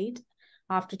 0.08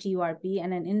 after TURP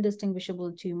and an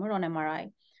indistinguishable tumor on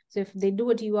MRI. So if they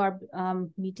do a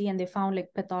TURBT and they found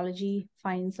like pathology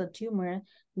finds a tumor,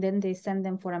 then they send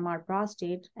them for MR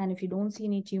prostate. And if you don't see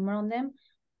any tumor on them,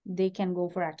 they can go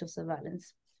for active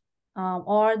surveillance.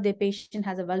 Or the patient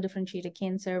has a well-differentiated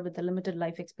cancer with a limited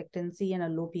life expectancy and a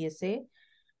low PSA.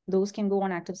 Those can go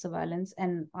on active surveillance,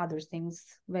 and other things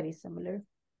very similar.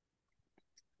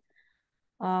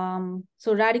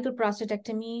 So radical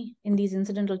prostatectomy in these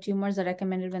incidental tumors are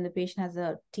recommended when the patient has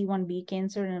a T1B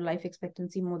cancer and a life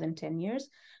expectancy more than 10 years,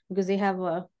 because they have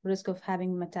a risk of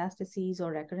having metastases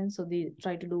or recurrence. So they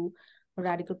try to do a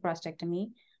radical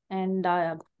prostatectomy. And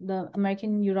the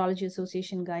American Urology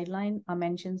Association guideline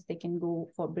mentions they can go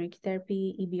for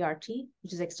brachytherapy, EBRT,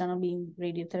 which is external beam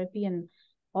radiotherapy, and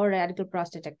or radical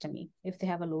prostatectomy if they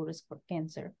have a low risk for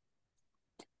cancer.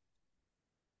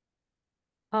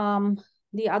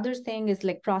 The other thing is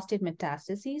like prostate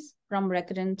metastases from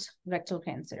recurrent rectal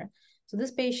cancer. So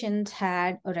this patient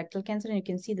had a rectal cancer, and you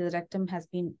can see the rectum has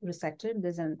been resected.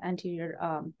 There's an anterior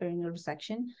perineal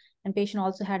resection, and patient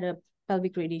also had a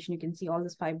pelvic radiation. You can see all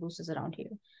this fibrosis around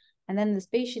here. And then this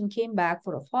patient came back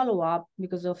for a follow-up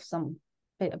because of some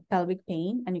pelvic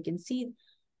pain. And you can see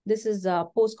this is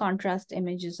post-contrast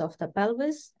images of the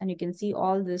pelvis. And you can see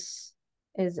all this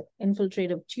is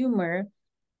infiltrative tumor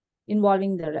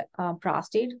involving the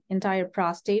prostate, entire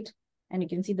prostate. And you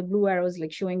can see the blue arrows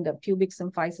like showing the pubic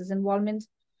symphysis involvement,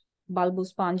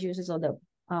 bulbospongiosis or the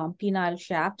penile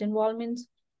shaft involvement.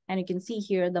 And you can see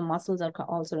here the muscles are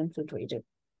also infiltrated.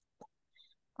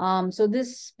 So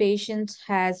this patient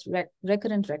has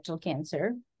recurrent rectal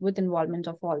cancer with involvement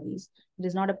of all these. It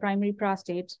is not a primary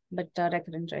prostate, but a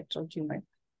recurrent rectal tumor.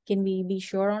 Can we be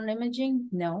sure on imaging?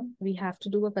 No, we have to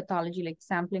do a pathology like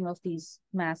sampling of these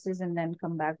masses and then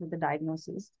come back with the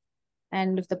diagnosis.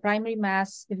 And if the primary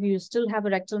mass, if you still have a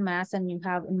rectal mass and you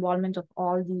have involvement of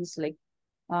all these like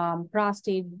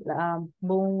prostate,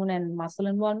 bone and muscle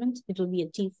involvement, it will be a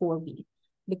T4B.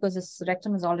 Because this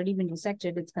rectum has already been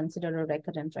resected, it's considered a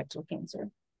recurrent rectal cancer.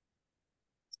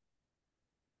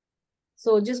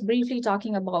 So just briefly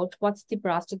talking about what's the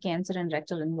prostate cancer and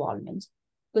rectal involvement.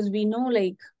 Because we know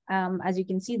like, as you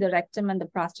can see, the rectum and the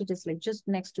prostate is like just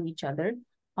next to each other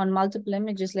on multiple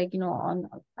images, like, you know,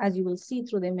 as you will see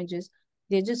through the images,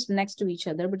 they're just next to each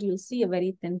other, but you'll see a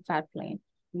very thin fat plane.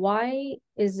 Why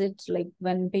is it like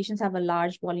when patients have a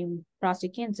large volume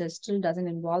prostate cancer, still doesn't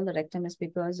involve the rectum is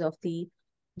because of the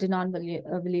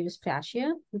non-villus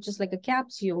fascia, which is like a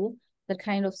capsule that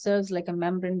kind of serves like a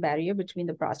membrane barrier between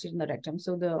the prostate and the rectum.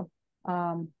 So the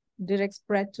direct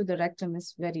spread to the rectum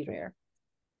is very rare.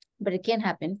 But it can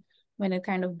happen when it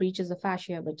kind of breaches the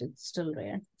fascia, but it's still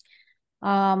rare.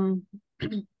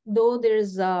 Though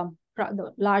there's the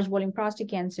large volume prostate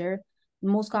cancer, the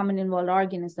most common involved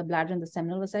organ is the bladder and the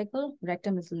seminal vesicle.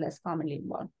 Rectum is less commonly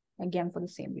involved, again, for the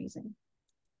same reason.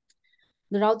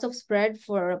 The routes of spread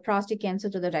for prostate cancer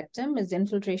to the rectum is the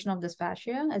infiltration of this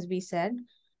fascia, as we said.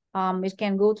 It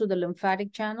can go through the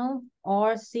lymphatic channel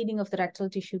or seeding of the rectal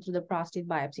tissue through the prostate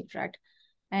biopsy tract.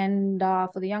 And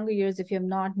for the younger years, if you have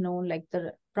not known, like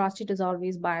the prostate is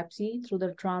always biopsy through the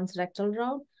transrectal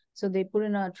route. So they put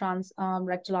in a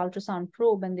rectal ultrasound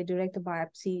probe and they direct the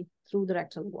biopsy through the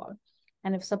rectal wall.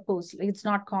 And if suppose, it's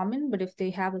not common, but if they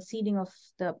have a seeding of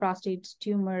the prostate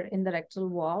tumor in the rectal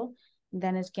wall,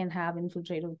 then it can have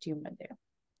infiltrative tumor there.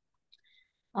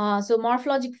 So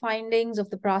morphologic findings of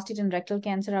the prostate and rectal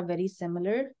cancer are very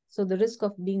similar. So the risk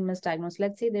of being misdiagnosed,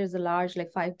 let's say there's a large,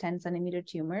 like 5-10 centimeter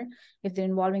tumor. If they're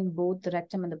involving both the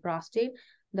rectum and the prostate,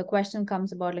 the question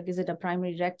comes about, like, is it a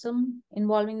primary rectum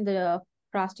involving the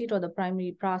prostate or the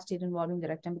primary prostate involving the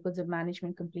rectum, because the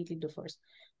management completely differs.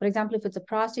 For example, if it's a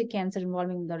prostate cancer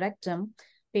involving the rectum,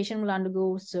 patient will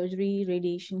undergo surgery,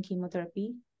 radiation,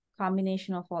 chemotherapy,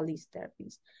 combination of all these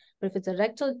therapies. But if it's a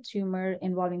rectal tumor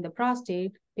involving the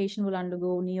prostate, patient will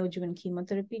undergo neoadjuvant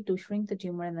chemotherapy to shrink the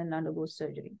tumor and then undergo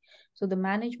surgery. So the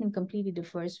management completely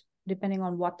differs depending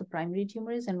on what the primary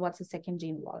tumor is and what's the secondary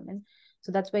involvement.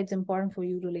 So that's why it's important for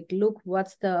you to like look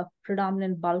what's the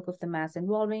predominant bulk of the mass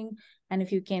involving, and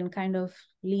if you can kind of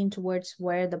lean towards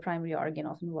where the primary organ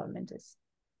of involvement is.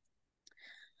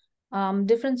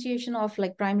 Differentiation of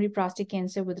like primary prostate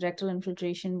cancer with rectal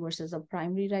infiltration versus a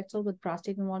primary rectal with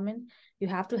prostate involvement. You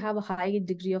have to have a high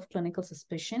degree of clinical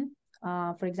suspicion.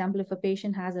 For example, if a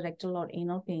patient has a rectal or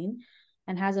anal pain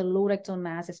and has a low rectal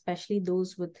mass, especially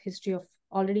those with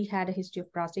already had a history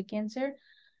of prostate cancer,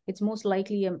 it's most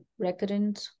likely a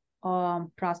recurrent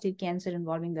prostate cancer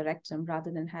involving the rectum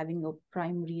rather than having a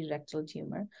primary rectal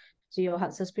tumor. So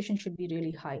your suspicion should be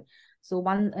really high. So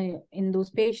in those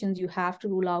patients, you have to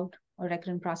rule out a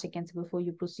recurrent prostate cancer before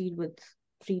you proceed with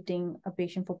treating a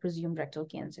patient for presumed rectal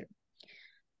cancer.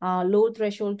 Low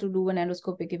threshold to do an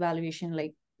endoscopic evaluation,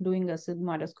 like doing a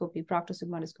sigmoidoscopy,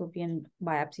 proctosigmoidoscopy, and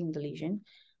biopsying the lesion.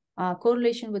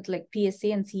 Correlation with like PSA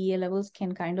and CEA levels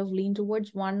can kind of lean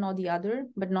towards one or the other,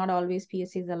 but not always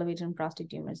PSA is elevated in prostate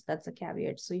tumors. That's a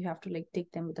caveat. So you have to like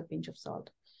take them with a pinch of salt.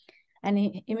 And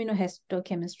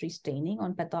immunohistochemistry staining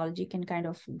on pathology can kind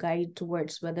of guide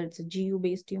towards whether it's a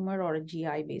GU-based tumor or a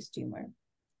GI-based tumor.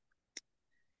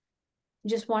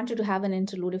 Just wanted to have an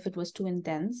interlude if it was too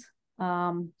intense.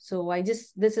 So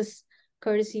this is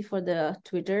courtesy for the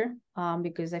Twitter,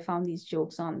 because I found these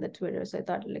jokes on the Twitter. So I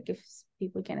thought like if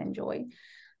people can enjoy.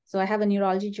 So I have a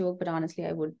neurology joke, but honestly,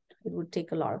 it would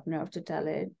take a lot of nerve to tell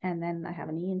it. And then I have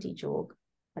an ENT joke,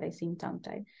 but I seem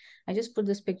tongue-tied. I just put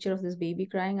this picture of this baby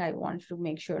crying. I wanted to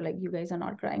make sure like you guys are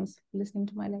not crying listening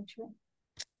to my lecture.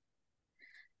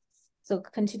 So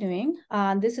continuing,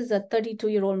 this is a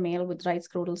 32-year-old male with right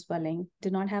scrotal swelling,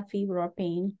 did not have fever or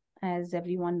pain. As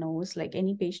everyone knows, like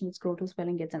any patient with scrotal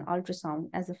swelling gets an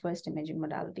ultrasound as the first imaging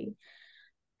modality.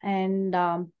 And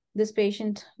this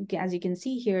patient, as you can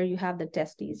see here, you have the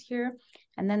testes here.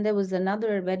 And then there was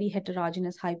another very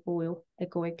heterogeneous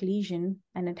hypoechoic lesion,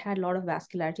 and it had a lot of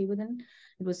vascularity within.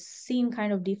 It was seen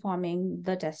kind of deforming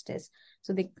the testis.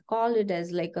 So they call it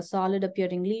as like a solid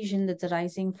appearing lesion that's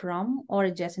arising from or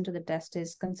adjacent to the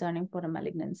testis, concerning for a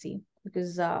malignancy,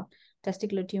 because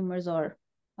testicular tumors or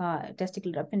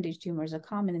testicular appendage tumors are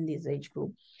common in this age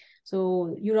group.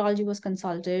 So urology was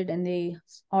consulted and they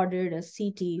ordered a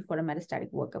CT for a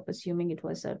metastatic workup, assuming it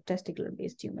was a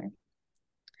testicular-based tumor.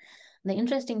 The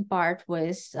interesting part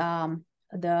was the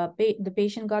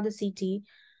patient got the CT.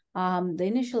 The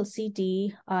initial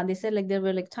CT, they said like there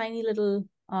were like tiny little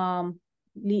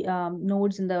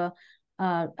nodes in the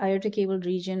aortic cable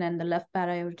region and the left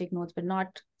para-aortic nodes, but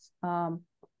not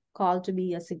called to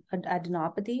be an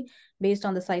adenopathy based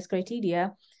on the size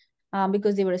criteria,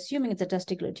 because they were assuming it's a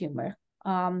testicular tumor.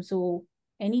 So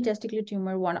any testicular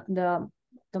tumor, one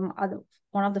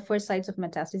of the first sites of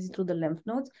metastasis through the lymph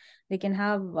nodes. They can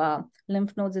have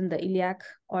lymph nodes in the iliac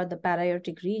or the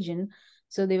para-aortic region.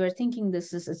 So they were thinking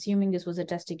assuming this was a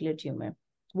testicular tumor.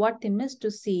 What they missed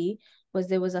to see was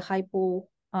there was a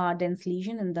hypodense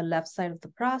lesion in the left side of the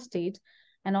prostate.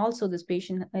 And also this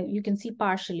patient, you can see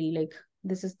partially, like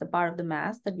this is the part of the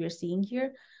mass that we're seeing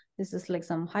here. This is like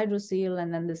some hydrocele,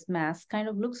 and then this mass kind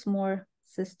of looks more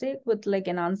cystic with like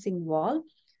enhancing wall,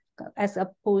 as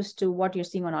opposed to what you're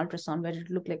seeing on ultrasound, where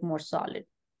it looked like more solid.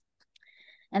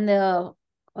 And the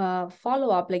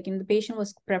follow-up, like in the patient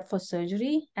was prepped for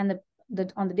surgery, and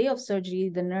on the day of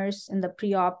surgery, the nurse in the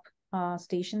pre-op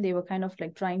station, they were kind of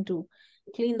like trying to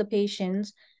clean the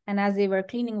patients. And as they were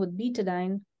cleaning with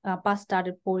betadine, pus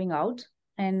started pouring out.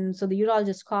 And so the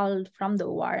urologist called from the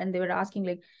OR and they were asking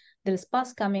like, there is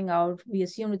pus coming out. We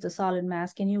assumed it's a solid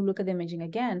mass. Can you look at the imaging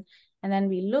again? And then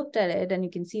we looked at it and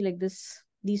you can see like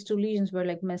these two lesions were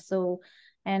like meso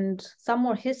and some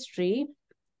more history.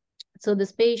 So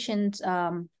this patient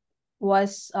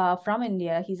was from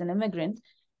India. He's an immigrant.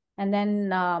 And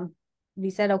then we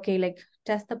said, okay, like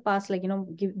test the pus, like,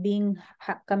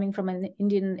 coming from an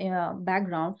Indian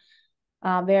background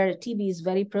where TB is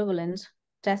very prevalent,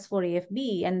 test for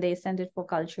AFB, and they sent it for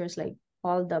cultures like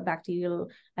all the bacterial,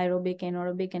 aerobic,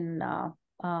 anaerobic, and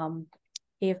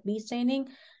AFB staining.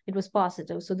 It was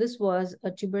positive. So this was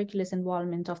a tuberculous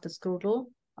involvement of the scrotal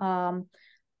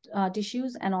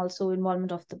tissues and also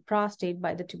involvement of the prostate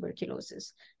by the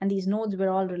tuberculosis. And these nodes were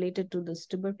all related to this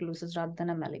tuberculosis rather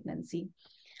than a malignancy.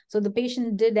 So the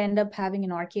patient did end up having an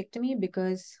orchiectomy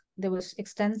because there was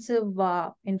extensive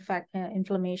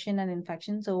inflammation and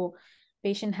infection. So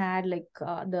patient had like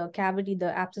the cavity,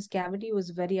 the abscess cavity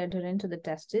was very adherent to the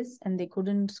testis, and they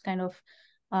couldn't kind of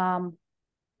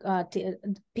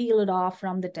peel it off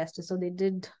from the testis. So they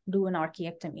did do an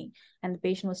orchiectomy, and the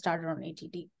patient was started on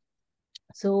ATD.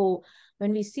 So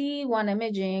when we see one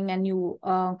imaging and you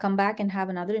come back and have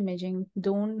another imaging,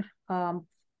 don't,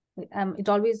 it's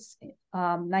always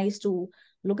nice to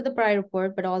look at the prior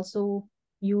report, but also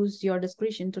use your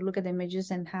discretion to look at the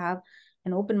images and have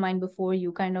an open mind before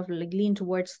you kind of like lean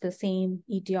towards the same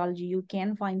etiology. You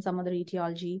can find some other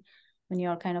etiology when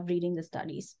you're kind of reading the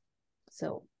studies.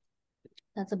 So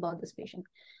that's about this patient.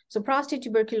 So prostate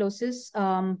tuberculosis,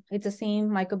 it's the same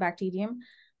mycobacterium.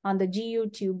 On the GU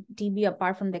TB,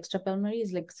 apart from the extrapulmonary,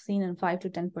 is like seen in 5 to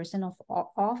 10%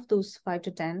 of those 5 to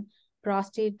 10.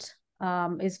 Prostate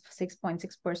is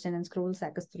 6.6% and scrotal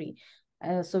sac is 3.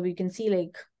 So we can see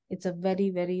like it's a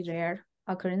very, very rare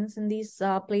occurrence in these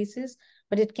places,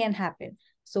 but it can happen.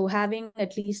 So having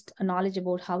at least a knowledge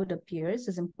about how it appears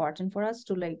is important for us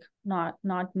to like not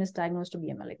misdiagnose to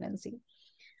be a malignancy.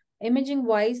 Imaging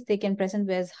wise, they can present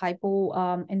with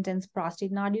hypo intense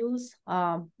prostate nodules,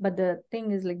 but the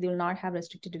thing is like they will not have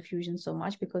restricted diffusion so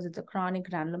much because it's a chronic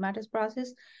granulomatous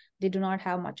process. They do not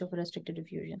have much of a restricted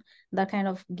diffusion. That kind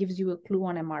of gives you a clue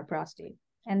on MR prostate.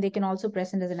 And they can also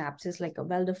present as an abscess, like a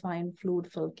well-defined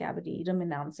fluid-filled cavity,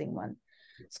 rim-announcing one.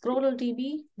 Scrotal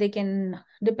TB, they can,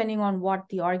 depending on what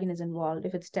the organ is involved,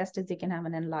 if it's testis, they can have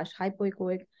an enlarged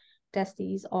hypoechoic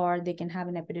testes, or they can have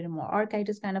an epididymal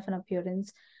architis kind of an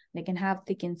appearance. They can have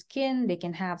thickened skin, they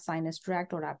can have sinus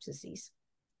tract or abscesses.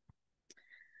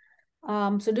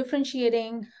 So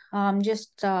differentiating,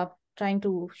 just trying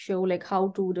to show like how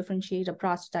to differentiate a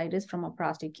prostatitis from a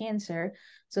prostate cancer.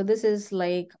 So this is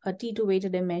like a T2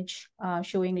 weighted image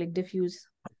showing like diffuse,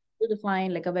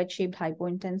 defined like a wedge-shaped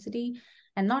hypointensity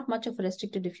and not much of a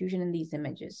restricted diffusion in these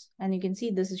images. And you can see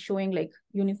this is showing like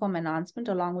uniform enhancement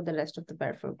along with the rest of the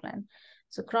peripheral gland.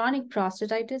 So chronic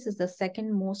prostatitis is the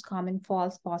second most common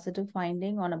false positive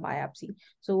finding on a biopsy.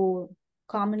 So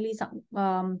commonly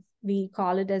we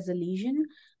call it as a lesion,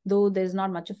 though there's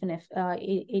not much of an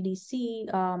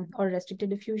ADC or restricted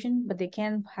diffusion, but they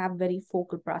can have very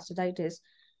focal prostatitis.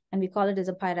 And we call it as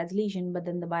a Peyer's lesion, but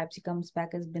then the biopsy comes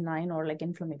back as benign or like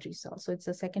inflammatory cells. So it's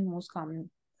the second most common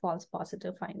false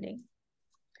positive finding.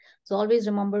 So always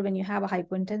remember when you have a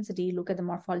hypointensity, look at the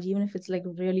morphology, even if it's like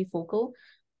really focal,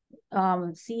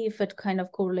 see if it kind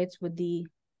of correlates with the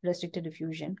restricted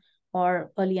diffusion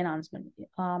or early enhancement.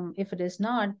 If it is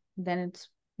not, then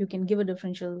you can give a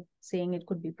differential saying it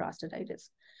could be prostatitis.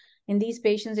 In these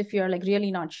patients, if you're like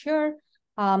really not sure,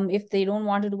 if they don't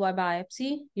want to do a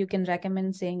biopsy, you can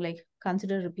recommend saying like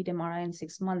consider repeat MRI in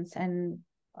 6 months, and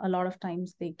a lot of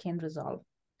times they can resolve.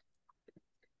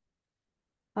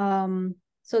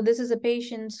 So this is a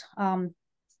patient,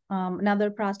 another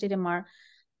prostate MR.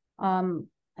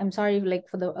 I'm sorry, like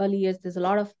for the early years, there's a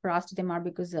lot of prostate MR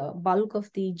because the bulk of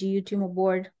the GU tumor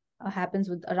board happens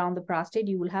with around the prostate.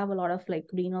 You will have a lot of like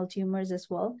renal tumors as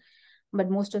well. But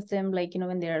most of them, like,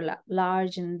 when they're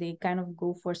large and they kind of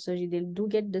go for surgery, they do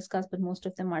get discussed, but most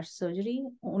of them are surgery.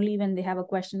 Only when they have a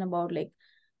question about like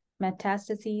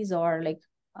metastases or like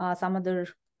some other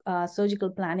surgical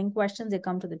planning questions, they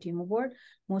come to the tumor board.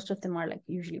 Most of them are like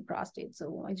usually prostate.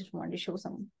 So I just wanted to show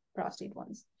some prostate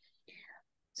ones.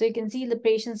 So you can see the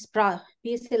patient's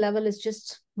PSA level is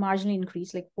just marginally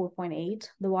increased, like 4.8.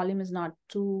 The volume is not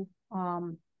too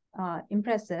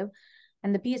impressive.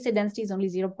 And the PSA density is only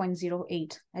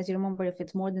 0.08. As you remember, if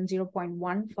it's more than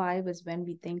 0.15 is when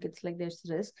we think it's like there's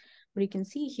risk. But you can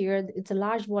see here, it's a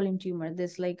large volume tumor.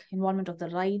 There's like involvement of the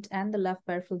right and the left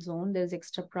peripheral zone. There's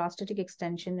extra prostatic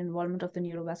extension, involvement of the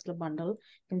neurovascular bundle.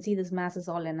 You can see this mass is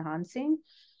all enhancing.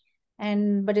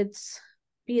 But it's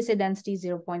PSA density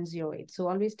 0.08. So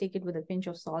always take it with a pinch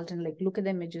of salt and like look at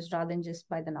the images rather than just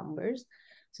by the numbers.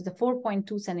 So it's a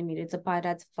 4.2 centimeter. It's a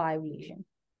PIRADS 5 lesion.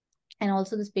 And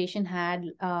also this patient had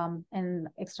an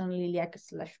external iliac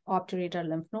 / obturator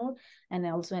lymph node and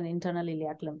also an internal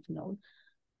iliac lymph node.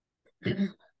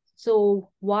 So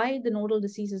why the nodal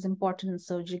disease is important in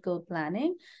surgical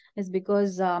planning is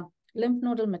because lymph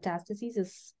nodal metastases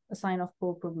is a sign of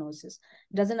poor prognosis.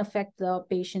 It doesn't affect the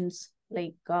patient's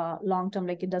like long-term,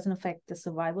 like it doesn't affect the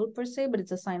survival per se, but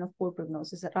it's a sign of poor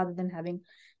prognosis rather than having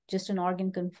just an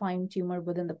organ confined tumor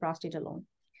within the prostate alone.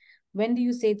 When do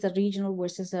you say it's a regional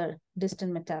versus a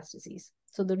distant metastases?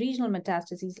 So the regional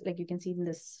metastases, like you can see in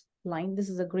this line, this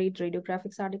is a great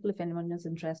radiographics article. If anyone is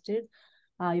interested,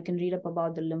 you can read up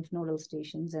about the lymph nodal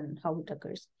stations and how it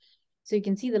occurs. So you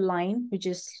can see the line, which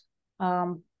is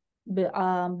below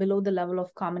the level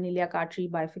of common iliac artery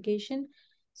bifurcation.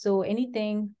 So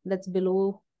anything that's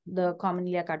below the common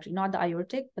iliac artery, not the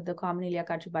aortic, but the common iliac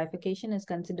artery bifurcation is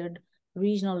considered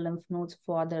regional lymph nodes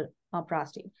for the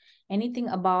prostate. Anything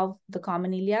above the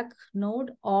common iliac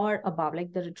node or above,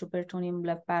 like the retroperitoneum,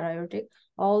 left para-aortic,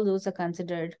 all those are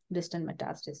considered distant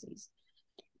metastases.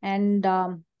 And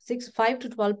 5 to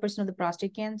 12% of the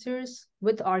prostate cancers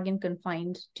with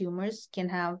organ-confined tumors can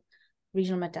have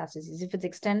regional metastases. If it's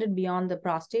extended beyond the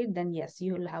prostate, then yes,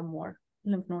 you will have more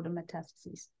lymph nodal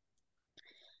metastases.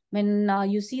 When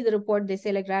you see the report, they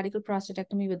say like radical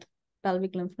prostatectomy with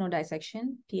pelvic lymph node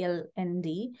dissection,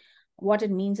 PLND. What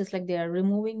it means is like they are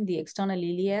removing the external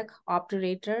iliac,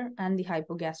 obturator, and the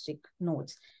hypogastric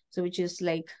nodes. So which is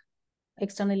like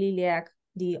external iliac,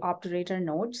 the obturator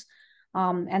nodes,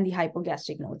 and the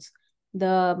hypogastric nodes.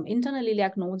 The internal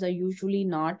iliac nodes are usually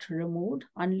not removed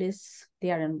unless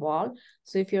they are involved.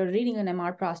 So if you're reading an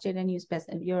MR prostate and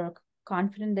you're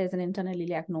confident there's an internal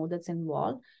iliac node that's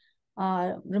involved,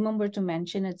 remember to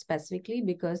mention it specifically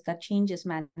because that changes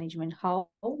management. How?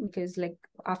 Because like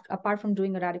apart from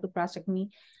doing a radical prostatectomy,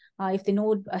 if they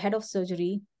know ahead of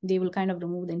surgery, they will kind of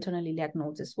remove the internal iliac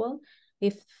nodes as well.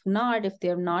 If not, if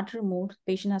they're not removed,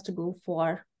 patient has to go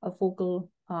for a focal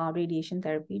radiation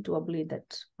therapy to ablate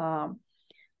that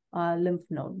lymph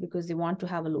node because they want to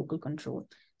have a local control.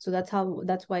 So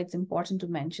that's why it's important to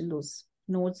mention those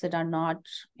nodes that are not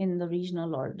in the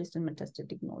regional or distant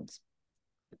metastatic nodes.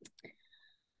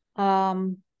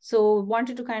 So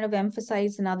wanted to kind of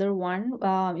emphasize another one.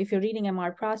 If you're reading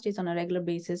MR prostates on a regular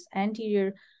basis,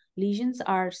 anterior lesions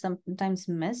are sometimes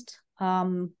missed.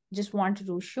 Just wanted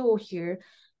to show here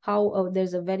how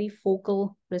there's a very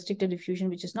focal restricted diffusion,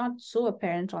 which is not so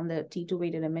apparent on the T2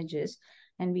 weighted images.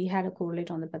 And we had a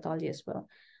correlate on the pathology as well.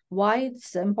 Why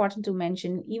it's important to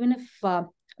mention, even if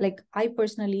like I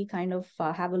personally kind of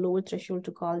have a lower threshold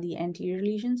to call the anterior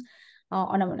lesions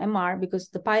on an MR, because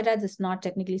the PIRADS is not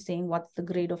technically saying what's the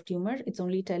grade of tumor. It's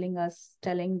only telling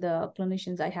the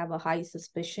clinicians I have a high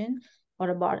suspicion or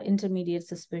about intermediate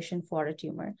suspicion for a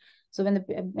tumor. So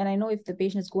when I know if the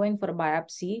patient is going for a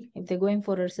biopsy, if they're going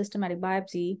for a systematic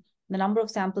biopsy, the number of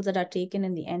samples that are taken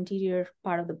in the anterior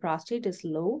part of the prostate is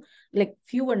low, like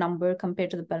fewer number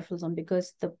compared to the peripheral zone,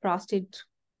 because the prostate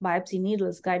biopsy needle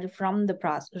is guided from the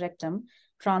rectum,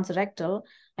 transrectal,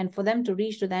 and for them to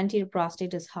reach to the anterior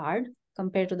prostate is hard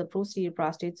compared to the posterior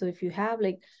prostate. So if you have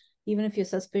like, even if your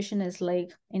suspicion is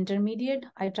like intermediate,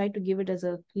 I try to give it as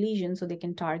a lesion so they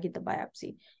can target the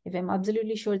biopsy. If I'm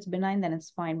absolutely sure it's benign, then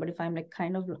it's fine. But if I'm like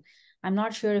I'm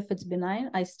not sure if it's benign,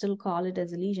 I still call it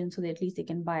as a lesion so that at least they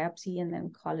can biopsy and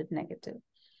then call it negative.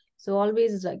 So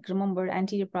always like remember,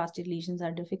 anterior prostate lesions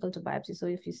are difficult to biopsy. So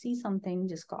if you see something,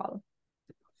 just call.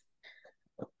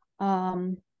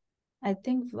 I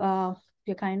think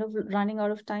we're kind of running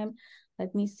out of time.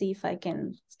 Let me see if I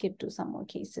can skip to some more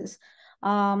cases.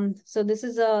 So this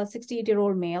is a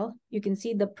 68-year-old male. You can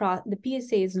see the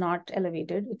PSA is not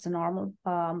elevated. It's a normal,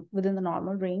 within the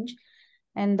normal range.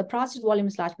 And the prostate volume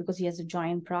is large because he has a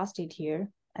giant prostate here.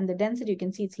 And the density, you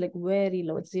can see it's like very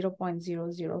low. It's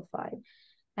 0.005.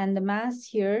 And the mass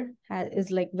here is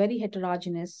like very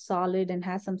heterogeneous, solid, and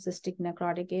has some cystic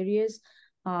necrotic areas,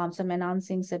 some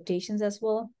enhancing septations as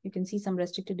well. You can see some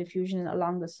restricted diffusion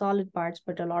along the solid parts,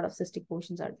 but a lot of cystic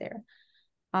portions are there.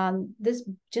 This,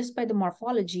 just by the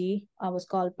morphology, was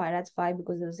called PIRADS 5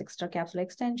 because there was extracapsular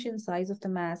extension, size of the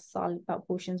mass, solid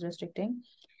portions restricting.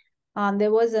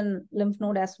 There was a lymph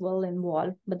node as well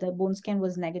involved, but the bone scan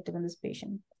was negative in this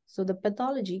patient. So the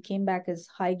pathology came back as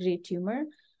high-grade tumor.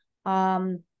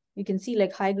 You can see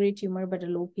like high-grade tumor, but a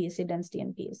low PSA density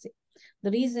and PSA.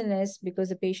 The reason is because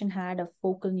the patient had a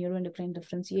focal neuroendocrine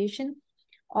differentiation.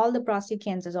 All the prostate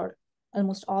cancers, or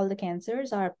almost all the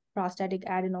cancers, are prostatic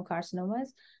adenocarcinomas,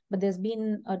 but there's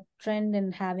been a trend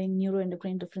in having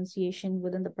neuroendocrine differentiation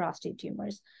within the prostate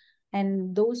tumors.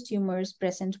 And those tumors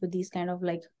present with these kind of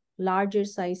like larger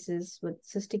sizes with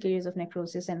cystic areas of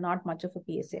necrosis and not much of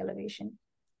a PSA elevation.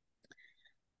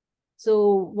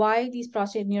 So why these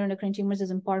prostate neuroendocrine tumors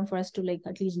is important for us to like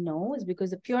at least know is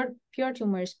because the pure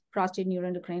tumors, prostate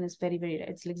neuroendocrine is very, very rare.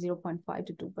 It's like 0.5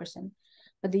 to 2%.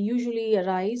 But they usually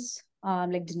arise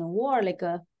like de novo or like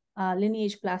a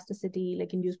lineage plasticity,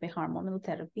 like induced by hormonal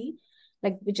therapy,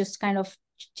 like which is kind of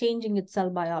changing its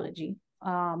cell biology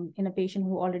in a patient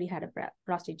who already had a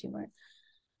prostate tumor.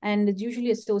 And it's usually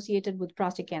associated with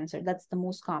prostate cancer. That's the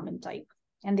most common type.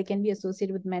 And they can be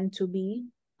associated with MEN2B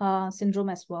syndrome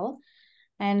as well.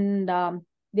 And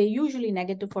they're usually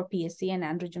negative for PSA and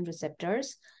androgen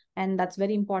receptors. And that's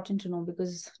very important to know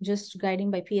because just guiding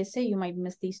by PSA, you might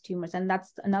miss these tumors. And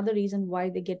that's another reason why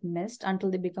they get missed until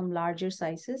they become larger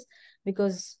sizes,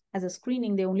 because as a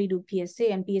screening, they only do PSA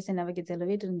and PSA never gets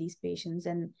elevated in these patients.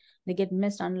 And they get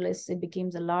missed unless it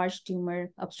becomes a large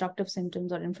tumor, obstructive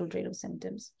symptoms or infiltrative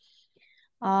symptoms.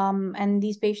 And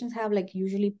these patients have like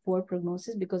usually poor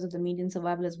prognosis because of the median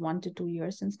survival is 1 to 2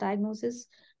 years since diagnosis,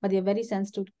 but they're very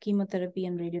sensitive to chemotherapy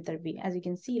and radiotherapy. As you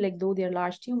can see, like though they're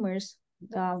large tumors,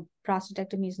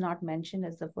 prostatectomy is not mentioned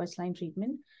as the first line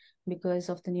treatment because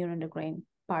of the neuroendocrine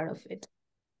part of it.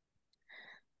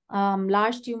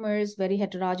 Large tumors, very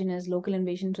heterogeneous, local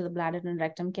invasion to the bladder and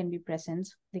rectum can be present.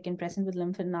 They can present with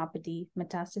lymphadenopathy,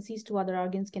 metastases to other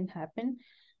organs can happen,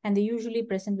 and they usually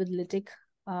present with lytic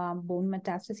bone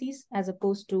metastases as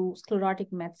opposed to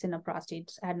sclerotic mets in a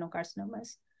prostate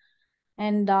adenocarcinomas.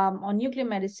 And on nuclear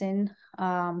medicine,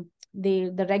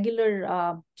 the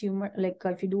regular tumor, like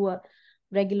if you do a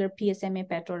regular PSMA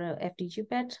PET or a FDG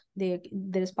PET, there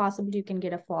is possibility you can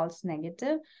get a false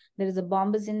negative. There is a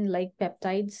bombazine-like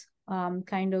peptides,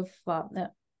 peptides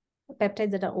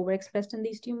that are overexpressed in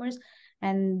these tumors,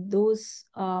 and those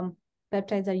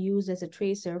peptides are used as a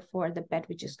tracer for the PET,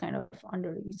 which is kind of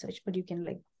under research, but you can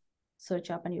like search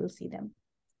up and you'll see them.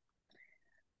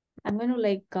 I'm going to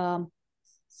like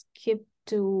skip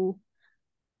to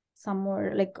some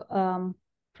more like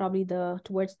probably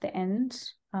towards the end.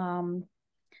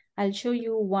 I'll show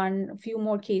you a few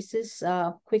more cases,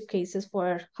 quick cases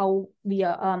for how we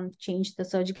changed the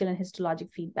surgical and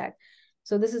histologic feedback.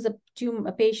 So this is a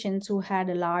patient who had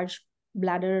a large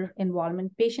bladder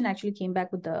involvement. Patient actually came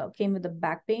with the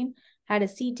back pain, had a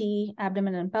CT,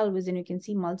 abdomen and pelvis, and you can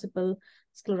see multiple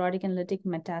sclerotic and lytic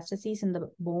metastases in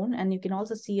the bone. And you can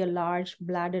also see a large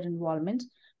bladder involvement.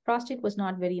 Prostate was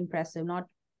not very impressive, not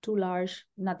too large,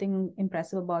 nothing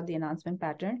impressive about the enhancement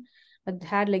pattern, but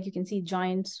had, like you can see,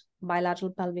 giant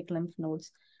bilateral pelvic lymph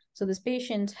nodes. So this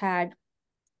patient had,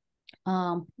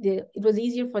 it was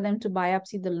easier for them to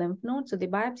biopsy the lymph node. So they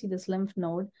biopsied this lymph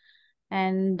node,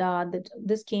 and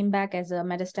this came back as a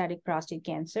metastatic prostate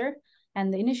cancer.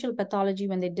 And the initial pathology,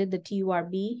 when they did the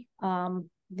TURB,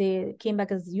 they came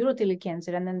back as urothelial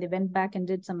cancer, and then they went back and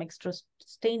did some extra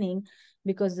staining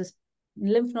because this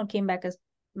lymph node came back as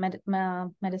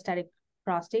metastatic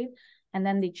prostate, and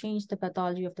then they changed the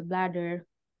pathology of the bladder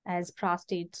as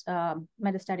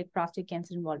metastatic prostate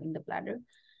cancer involving the bladder.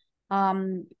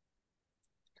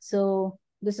 So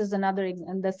this is another,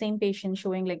 and the same patient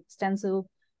showing like extensive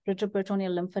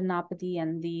retroperitoneal lymphadenopathy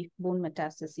and the bone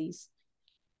metastases.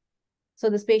 So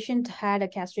this patient had a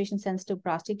castration-sensitive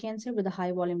prostate cancer with a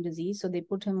high-volume disease, so they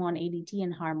put him on ADT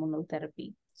and hormonal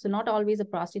therapy. So not always a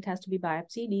prostate has to be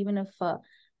biopsied, even if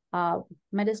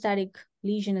metastatic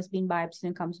lesion is being biopsied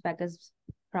and comes back as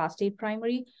prostate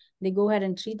primary, they go ahead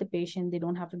and treat the patient. They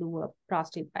don't have to do a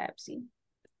prostate biopsy.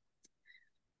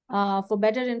 For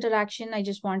better interaction, I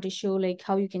just want to show like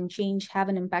how you can have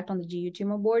an impact on the GU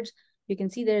tumor boards. You can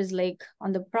see there's like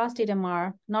on the prostate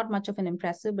MR, not much of an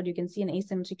impressive, but you can see an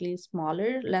asymmetrically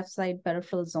smaller left side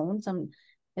peripheral zone, some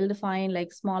ill-defined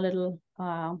like small little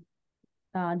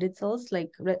DID cells,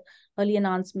 like early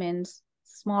announcements,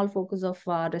 small focus of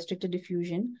restricted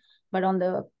diffusion. But on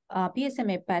the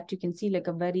PSMA PET, you can see like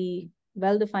a very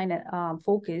well-defined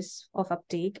focus of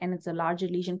uptake, and it's a larger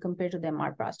lesion compared to the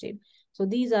MR prostate. So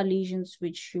these are lesions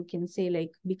which you can say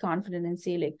like, be confident and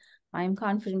say like, I'm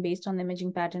confident based on the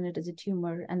imaging pattern, it is a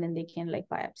tumor, and then they can like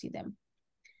biopsy them.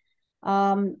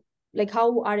 Like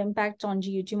how our impact on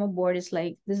GU tumor board is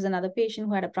like, this is another patient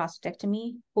who had a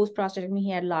prostatectomy. Post-prostatectomy,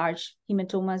 he had large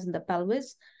hematomas in the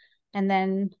pelvis. And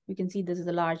then you can see this is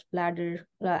a large bladder,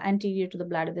 anterior to the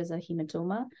bladder, there's a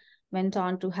hematoma. Went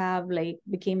on to have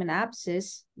became an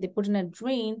abscess. They put in a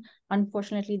drain.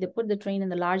 Unfortunately, they put the drain in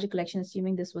the larger collection,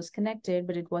 assuming this was connected,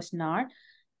 but it was not.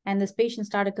 And this patient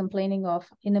started complaining of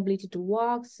inability to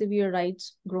walk, severe right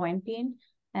groin pain.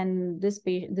 And this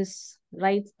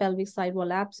right pelvic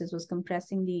sidewall abscess was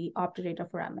compressing the obturator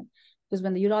foramen. Because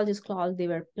when the urologist called, they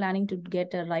were planning to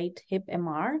get a right hip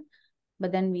MR.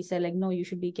 But then we said, no, you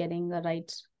should be getting a right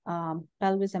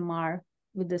pelvis MR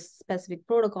with this specific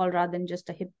protocol rather than just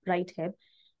a right hip.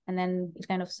 And then it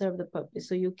kind of served the purpose.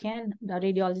 So the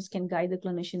radiologist can guide the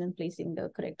clinician in placing the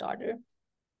correct order.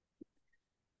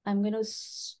 I'm going to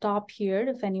stop here.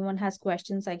 If anyone has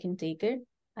questions, I can take it.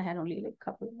 I had only a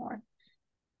couple more.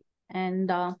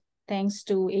 And thanks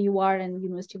to AUR and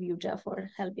University of Utah for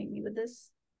helping me with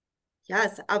this.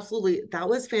 Yes, absolutely. That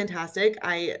was fantastic.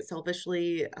 I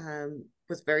selfishly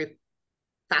was very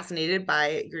fascinated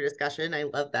by your discussion. I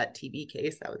love that TB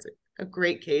case. That was a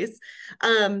great case.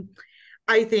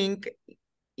 I think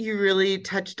you really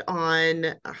touched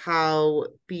on how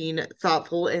being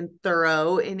thoughtful and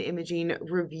thorough in imaging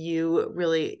review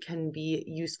really can be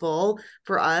useful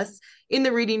for us in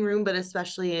the reading room, but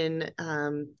especially in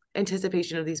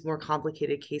anticipation of these more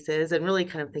complicated cases and really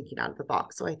kind of thinking out of the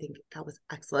box. So I think that was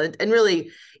excellent and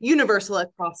really universal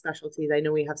across specialties. I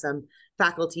know we have some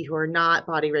faculty who are not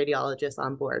body radiologists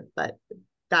on board, but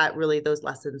that really, those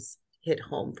lessons hit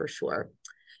home for sure.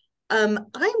 I'm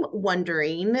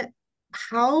wondering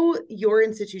how your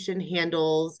institution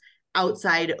handles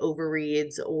outside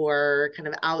overreads or kind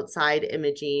of outside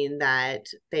imaging that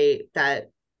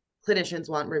clinicians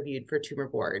want reviewed for tumor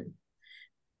board.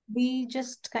 We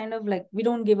just kind of we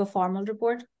don't give a formal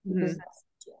report because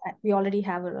we already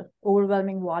have an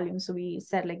overwhelming volume. So we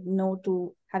said no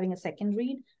to having a second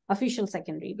read, official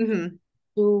second read,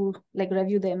 to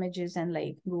review the images and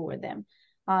go over them.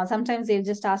 Sometimes they'll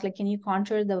just ask, can you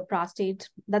contour the prostate?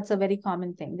 That's a very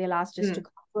common thing. They'll ask just to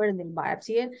contour and then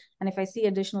biopsy it. And if I see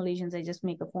additional lesions, I just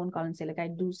make a phone call and say, I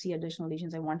do see additional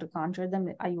lesions. I want to contour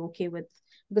them. Are you okay with,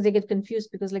 because they get confused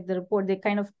because the report, they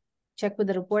kind of check with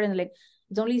the report and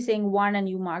it's only saying 1 and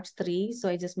you marked 3. So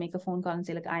I just make a phone call and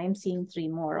say I am seeing 3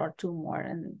 more or 2 more.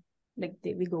 And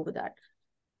we go with that.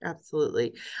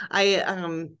 Absolutely.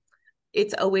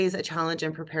 It's always a challenge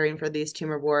in preparing for these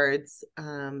tumor boards.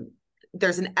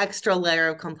 There's an extra layer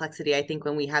of complexity, I think,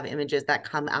 when we have images that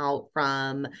come out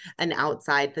from an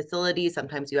outside facility.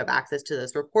 Sometimes you have access to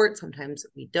those reports, sometimes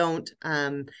we don't.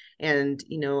 And,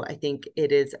 I think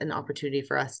it is an opportunity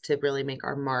for us to really make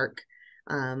our mark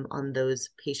on those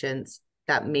patients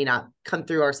that may not come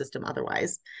through our system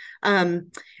otherwise.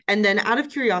 And then out of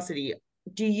curiosity,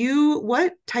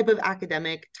 what type of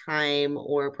academic time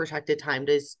or protracted time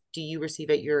do you receive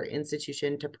at your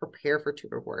institution to prepare for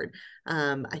tumor board?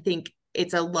 I think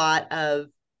it's a lot of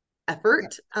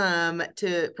effort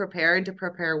to prepare and to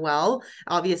prepare well.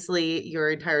 Obviously, your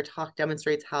entire talk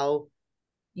demonstrates how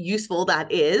useful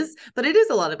that is, but it is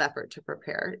a lot of effort to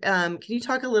prepare. Can you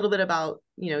talk a little bit about,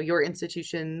 your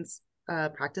institution's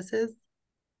practices?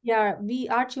 Yeah,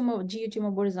 our GU tumor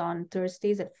board is on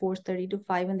Thursdays at 4:30 to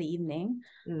 5 in the evening.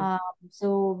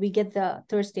 So we get the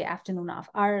Thursday afternoon off.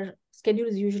 Our schedule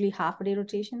is usually half a day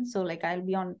rotation. So I'll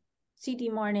be on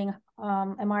CT morning,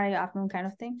 MRI afternoon kind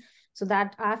of thing. So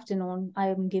that afternoon, I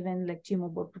am given tumor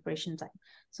board preparation time.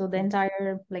 So the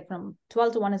entire, from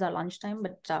 12 to 1 is our lunch time,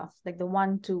 but the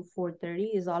 1 to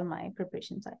 4:30 is all my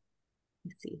preparation time.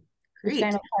 I see. Great. Which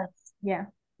kind of helps. Yeah.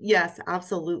 Yes,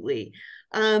 absolutely.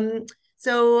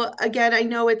 So again, I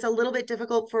know it's a little bit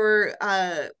difficult for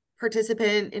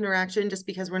participant interaction just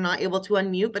because we're not able to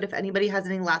unmute, but if anybody has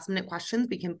any last minute questions,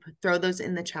 we can throw those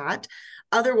in the chat.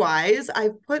 Otherwise,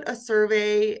 I've put a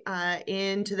survey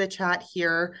into the chat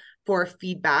here for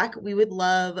feedback. We would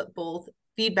love both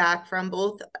feedback from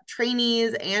both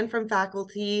trainees and from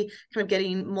faculty, kind of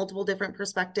getting multiple different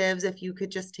perspectives. If you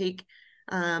could just take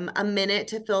a minute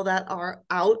to fill that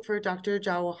out for Dr.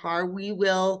 Jawahar, we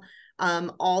will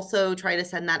also try to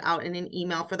send that out in an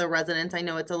email for the residents. I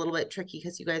know it's a little bit tricky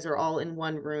because you guys are all in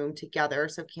one room together,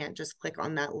 so can't just click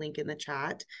on that link in the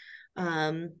chat.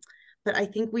 But I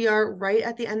think we are right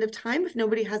at the end of time. If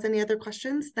nobody has any other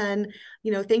questions, then,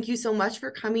 thank you so much for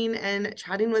coming and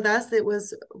chatting with us. It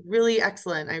was really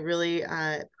excellent. I really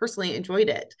personally enjoyed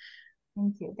it.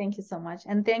 Thank you. Thank you so much.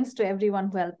 And thanks to everyone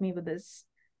who helped me with this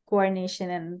coordination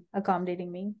and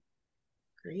accommodating me.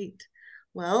 Great.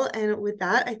 Well, and with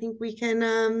that, I think we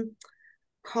can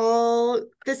call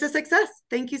this a success.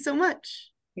 Thank you so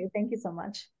much. Thank you so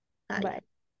much. Bye. Bye.